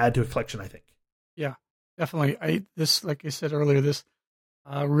game to add to a collection, I think. Yeah. Definitely. This, like I said earlier, this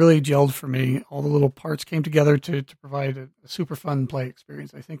really gelled for me. All the little parts came together to provide a super fun play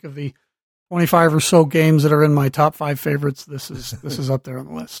experience. I think of the 25 or so games that are in my top 5 favorites, this is up there on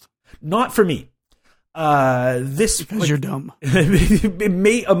the list. Not for me. Because you're dumb.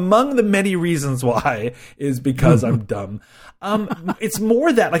 Among the many reasons why is because I'm dumb. It's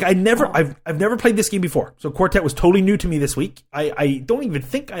more that like I've never played this game before. So Quartet was totally new to me this week. I don't even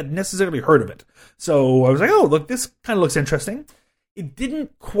think I'd necessarily heard of it. So I was like, oh, look, this kind of looks interesting. It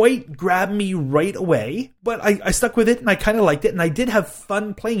didn't quite grab me right away, but I stuck with it and I kind of liked it, and I did have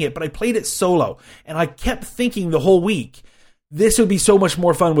fun playing it, but I played it solo, and I kept thinking the whole week, this would be so much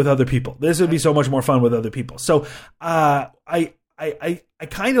more fun with other people. So I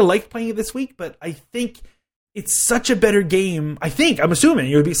kind of liked playing it this week, but I think it's such a better game. I'm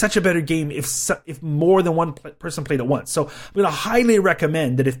assuming it would be such a better game if more than one person played it once. So I'm going to highly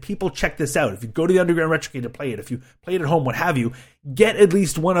recommend that if people check this out, if you go to the Underground Retrocade to play it, if you play it at home, what have you, get at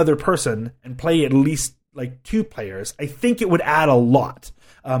least one other person and play at least like 2 players. I think it would add a lot.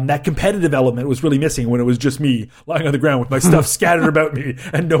 That competitive element was really missing when it was just me lying on the ground with my stuff scattered about me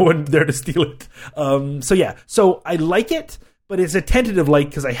and no one there to steal it. So I like it, but it's a tentative like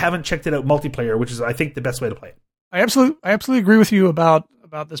because I haven't checked it out multiplayer, which is I think the best way to play it. I absolutely agree with you about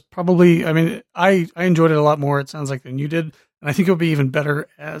this. Probably, I mean, I enjoyed it a lot more, it sounds like, than you did, and I think it would be even better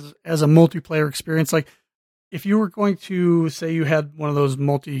as a multiplayer experience. Like if you were going to say you had one of those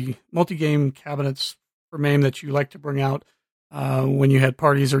multi game cabinets for MAME that you like to bring out when you had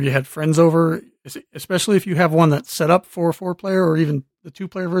parties or you had friends over, especially if you have one that's set up for a 4-player or even the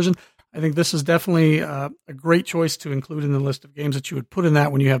 2-player version, I think this is definitely a great choice to include in the list of games that you would put in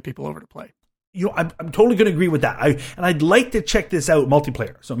that when you have people over to play. I'm totally going to agree with that. I'd like to check this out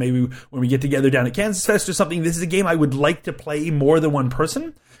multiplayer. So maybe when we get together down at Kansas Fest or something, this is a game I would like to play more than one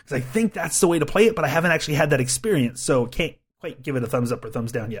person, because I think that's the way to play it, but I haven't actually had that experience, so can't quite give it a thumbs up or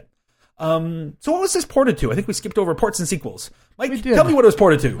thumbs down yet. So what was this ported to? I think we skipped over ports and sequels. Mike, tell me what it was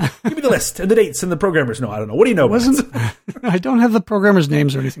ported to. Give me the list and the dates and the programmers. No, I don't know. What do you know? I don't have the programmers'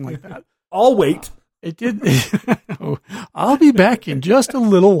 names or anything like that. I'll wait. It did. I'll be back in just a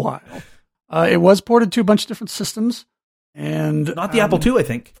little while. It was ported to a bunch of different systems. And not the Apple II, I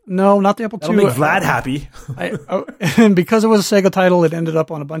think. No, not the Apple II. That'll make Vlad happy. And because it was a Sega title, it ended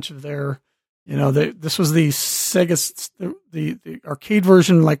up on a bunch of their, this was the Sega, the arcade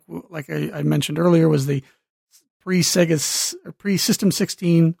version, like I mentioned earlier, was the pre-System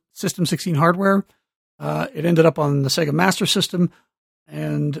 16 hardware. It ended up on the Sega Master System,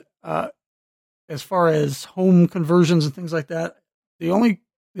 and as far as home conversions and things like that, the only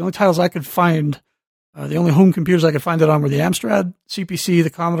titles I could find, the only home computers I could find it on were the Amstrad CPC, the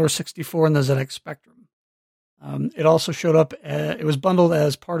Commodore 64, and the ZX Spectrum. It also showed up. It was bundled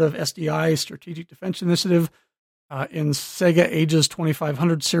as part of SDI Strategic Defense Initiative in Sega Ages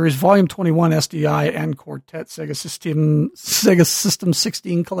 2500 series, Volume 21 SDI and Quartet Sega System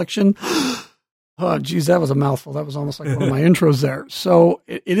 16 collection. Oh, geez, that was a mouthful. That was almost like one of my intros there. So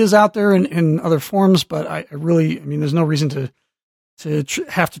it is out there in other forms, but I mean, there's no reason to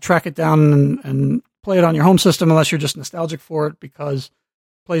have to track it down and play it on your home system unless you're just nostalgic for it, because it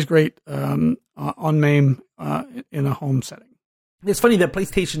plays great on MAME in a home setting. It's funny, that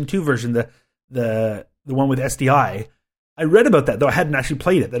PlayStation 2 version, the one with SDI, I read about that, though I hadn't actually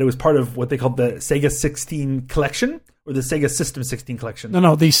played it, that it was part of what they called the Sega 16 collection, or the Sega System 16 collection.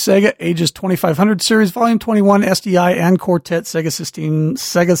 No, the Sega Ages 2500 series, Volume 21, SDI, and Quartet Sega System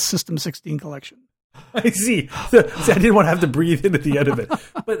 16 collection. I see. So I didn't want to have to breathe into the end of it.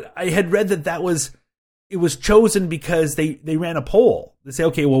 But I had read that it was chosen because they ran a poll. They say,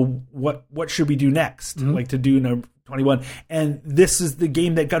 okay, well, what should we do next? Mm-hmm. Like to do number 21. And this is the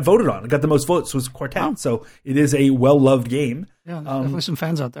game that got voted on. It got the most votes, was Quartet. Oh. So it is a well-loved game. Yeah, there's definitely some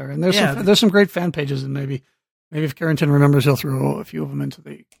fans out there. And there's some great fan pages, and maybe if Carrington remembers, he'll throw a few of them into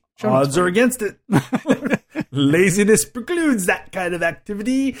the show notes. Odds are against it. Laziness precludes that kind of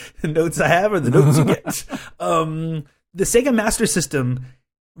activity. The notes I have are the notes you get. The Sega Master System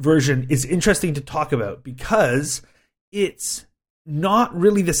version is interesting to talk about because it's not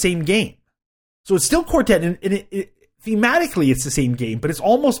really the same game. So it's still Quartet, and thematically it's the same game, but it's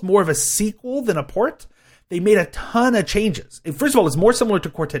almost more of a sequel than a port. They made a ton of changes. First of all, it's more similar to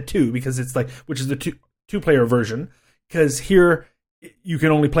Quartet 2 because it's which is the two-player version, because here you can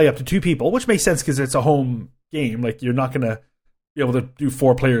only play up to two people, which makes sense because it's a home game. Like, you're not going to be able to do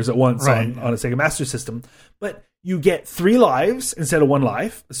four players at once on a Sega Master System. But you get 3 lives instead of 1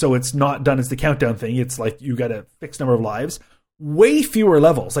 life, so it's not done as the countdown thing. It's like you got a fixed number of lives. Way fewer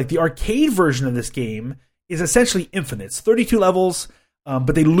levels. Like, the arcade version of this game is essentially infinite. It's 32 levels,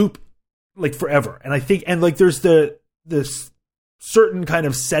 but they loop like forever. And I think, and like there's this certain kind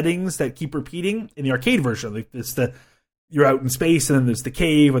of settings that keep repeating in the arcade version. Like you're out in space, and then there's the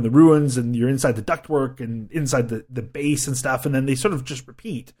cave and the ruins, and you're inside the ductwork and inside the base and stuff, and then they sort of just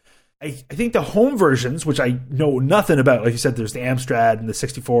repeat. I think the home versions, which I know nothing about, like you said, there's the Amstrad and the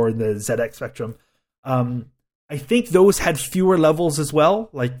 64 and the ZX Spectrum. I think those had fewer levels as well,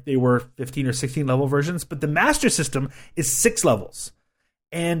 like they were 15 or 16 level versions, but the Master System is 6 levels,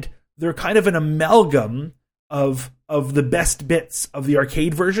 and they're kind of an amalgam of the best bits of the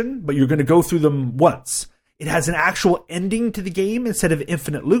arcade version, but you're going to go through them once. It has an actual ending to the game instead of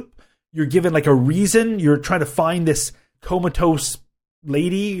infinite loop. You're given like a reason. You're trying to find this comatose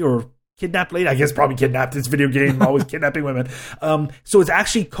lady or kidnapped lady. I guess probably kidnapped. It's a video game, always kidnapping women. So it's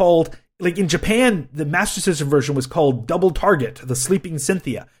actually called, like in Japan, the Master System version was called Double Target, the Sleeping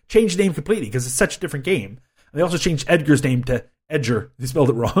Cynthia. Changed the name completely because it's such a different game. And they also changed Edgar's name to Edger. They spelled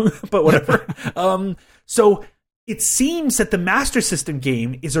it wrong, but whatever. So it seems that the Master System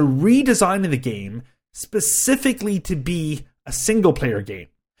game is a redesign of the game specifically to be a single-player game.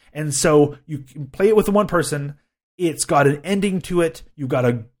 And so you can play it with one person. It's got an ending to it. You've got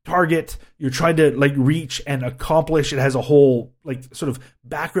a target. You're trying to like reach and accomplish. It has a whole like sort of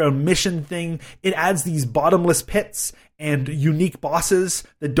background mission thing. It adds these bottomless pits and unique bosses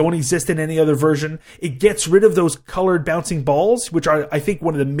that don't exist in any other version. It gets rid of those colored bouncing balls, which are, I think,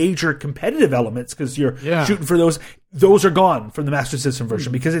 one of the major competitive elements because you're shooting for those. Those are gone from the Master System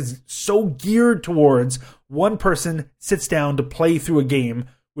version because it's so geared towards one person sits down to play through a game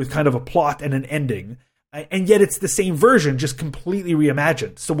with kind of a plot and an ending. And yet it's the same version, just completely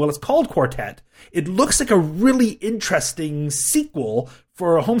reimagined. So while it's called Quartet, it looks like a really interesting sequel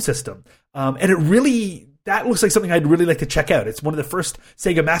for a home system. That looks like something I'd really like to check out. It's one of the first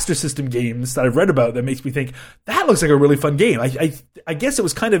Sega Master System games that I've read about that makes me think, that looks like a really fun game. I guess it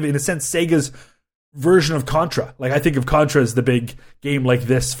was kind of, in a sense, Sega's version of Contra. Like, I think of Contra as the big game like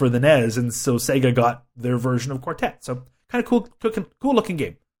this for the NES, and so Sega got their version of Quartet. So kind of cool looking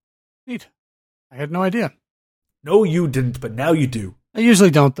game. Neat. I had no idea. No, you didn't, but now you do. I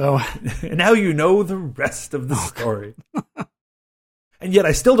usually don't, though. And now you know the rest of the story. And yet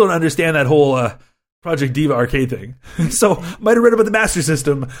I still don't understand that whole Project Diva arcade thing. So might have read about the Master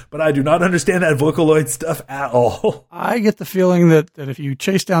System, but I do not understand that Vocaloid stuff at all. I get the feeling that if you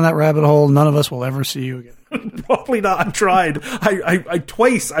chase down that rabbit hole, none of us will ever see you again. Probably not. I tried. I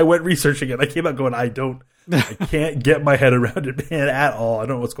twice I went researching it. I came out going, I can't get my head around it, man, at all. I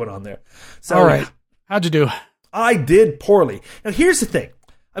don't know what's going on there. So, all right. How'd you do? I did poorly. Now, here's the thing.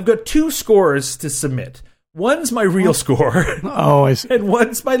 I've got 2 scores to submit. One's my real score. Oh, I see. And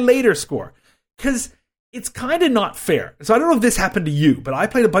one's my later score. Because it's kind of not fair. So I don't know if this happened to you, but I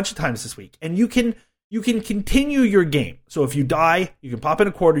played a bunch of times this week. And you can continue your game. So if you die, you can pop in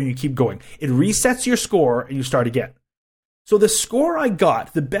a quarter and you keep going. It resets your score and you start again. So the score I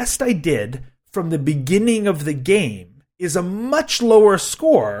got, the best I did from the beginning of the game, is a much lower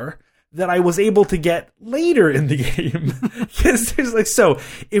score that I was able to get later in the game. Because there's so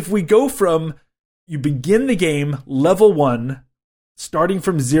if we go from you begin the game level 1, starting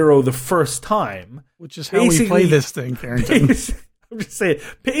from 0 the first time, which is how we play this thing, Carrington. I'm just saying,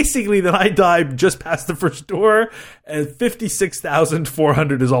 basically, then I died just past the first door, and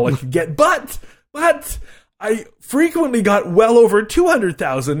 56,400 is all I could get. But I frequently got well over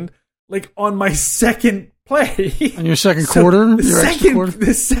 200,000, like on my second play. On your second quarter?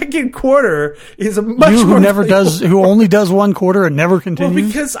 The second quarter is a much more who only does one quarter and never continues? Well,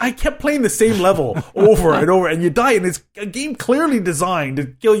 because I kept playing the same level over and over, and you die, and it's a game clearly designed to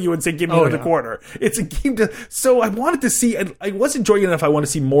kill you and say, give me another quarter. It's a game so I wanted to see, and I was enjoying it enough, I want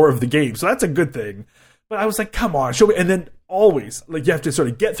to see more of the game, so that's a good thing. But I was like, come on, show me. And then always, like, you have to sort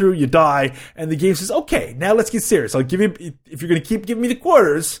of get through, you die, and the game says, okay, now let's get serious. I'll give you, if you're going to keep giving me the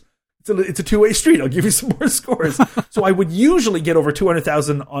quarters, it's a two-way street. I'll give you some more scores. So I would usually get over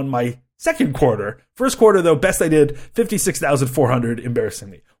 200,000 on my second quarter. First quarter, though, best I did, 56,400,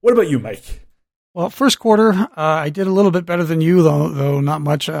 embarrassingly. What about you, Mike? Well, first quarter, I did a little bit better than you, though not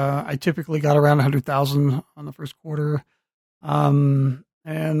much. I typically got around 100,000 on the first quarter. And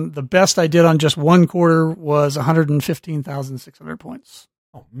the best I did on just one quarter was 115,600 points.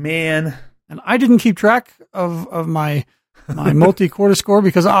 Oh, man. And I didn't keep track of my multi-quarter score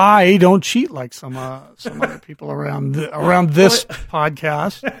because I don't cheat like some other people around this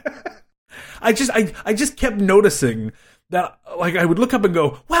podcast. I just kept noticing that, like, I would look up and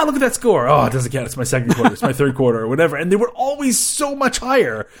go, wow, look at that score. Oh, it doesn't count. It's my second quarter. It's my third quarter or whatever. And they were always so much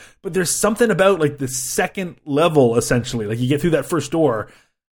higher. But there's something about, like, the second level, essentially. Like, you get through that first door,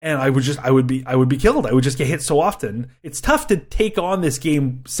 and I would be killed. I would just get hit so often. It's tough to take on this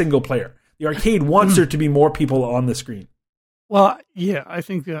game single player. The arcade wants there to be more people on the screen. Well, yeah, I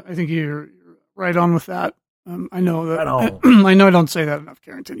think you're right on with that. I know that. I know I don't say that enough,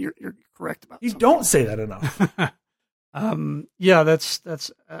 Carrington. You're correct about. You don't say that enough. Yeah,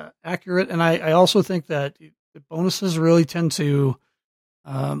 that's accurate, and I also think that the bonuses really tend to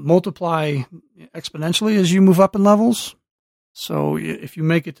multiply exponentially as you move up in levels. So if you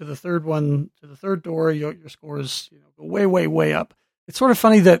make it to the third door, your scores go way up. It's sort of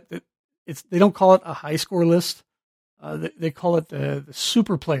funny that they don't call it a high score list. They call it the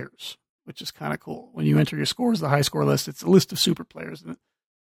super players, which is kind of cool. When you enter your scores, the high score list, it's a list of super players.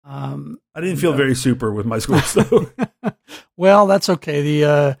 I didn't feel very super with my scores, though. Well, that's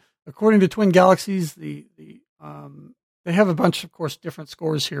okay. According to Twin Galaxies, they have a bunch, of course, different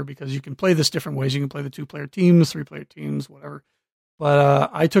scores here because you can play this different ways. You can play the 2-player teams, 3-player teams, whatever. But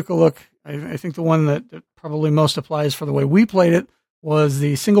I took a look. I think the one that probably most applies for the way we played it was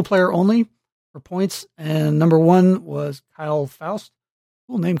the single player only for points, and number 1 was Kyle Faust.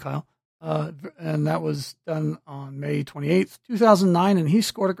 Cool name, Kyle. And that was done on May 28th, 2009, and he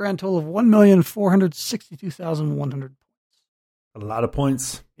scored a grand total of 1,462,100 points. A lot of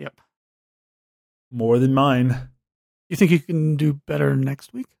points. Yep. More than mine. You think you can do better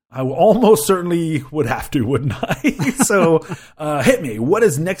next week? I almost certainly would have to, wouldn't I? So hit me. What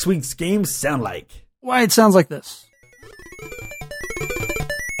does next week's game sound like? Why, it sounds like this.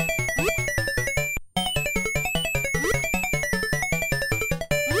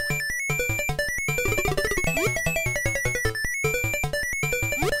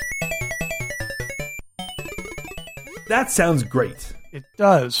 That sounds great. It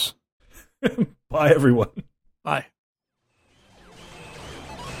does. Bye, everyone. Bye.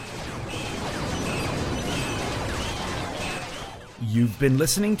 You've been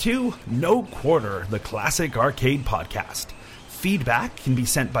listening to No Quarter, the Classic Arcade Podcast. Feedback can be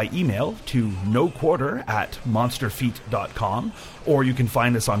sent by email to noquarter@monsterfeet.com, or you can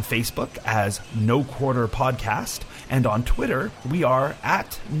find us on Facebook as No Quarter Podcast, and on Twitter, we are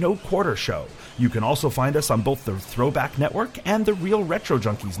 @NoQuarterShow. You can also find us on both the Throwback Network and the Real Retro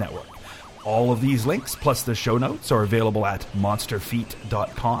Junkies Network. All of these links, plus the show notes, are available at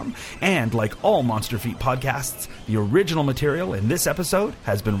monsterfeet.com. And like all Monster Feet podcasts, the original material in this episode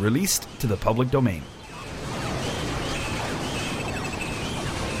has been released to the public domain.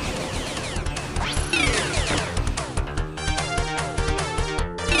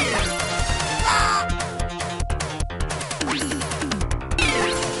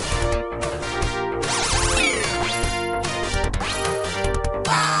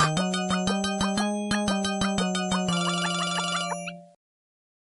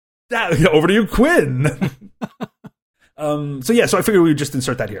 Over to you, Quinn. So I figured we would just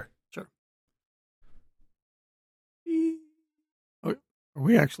insert that here. Sure. Are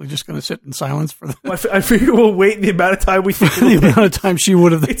we actually just going to sit in silence for the... Well, I figure we'll wait the amount of time we think. the amount of time she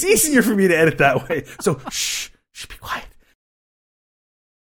would have... It's easier for me to edit that way. So, shh, be quiet.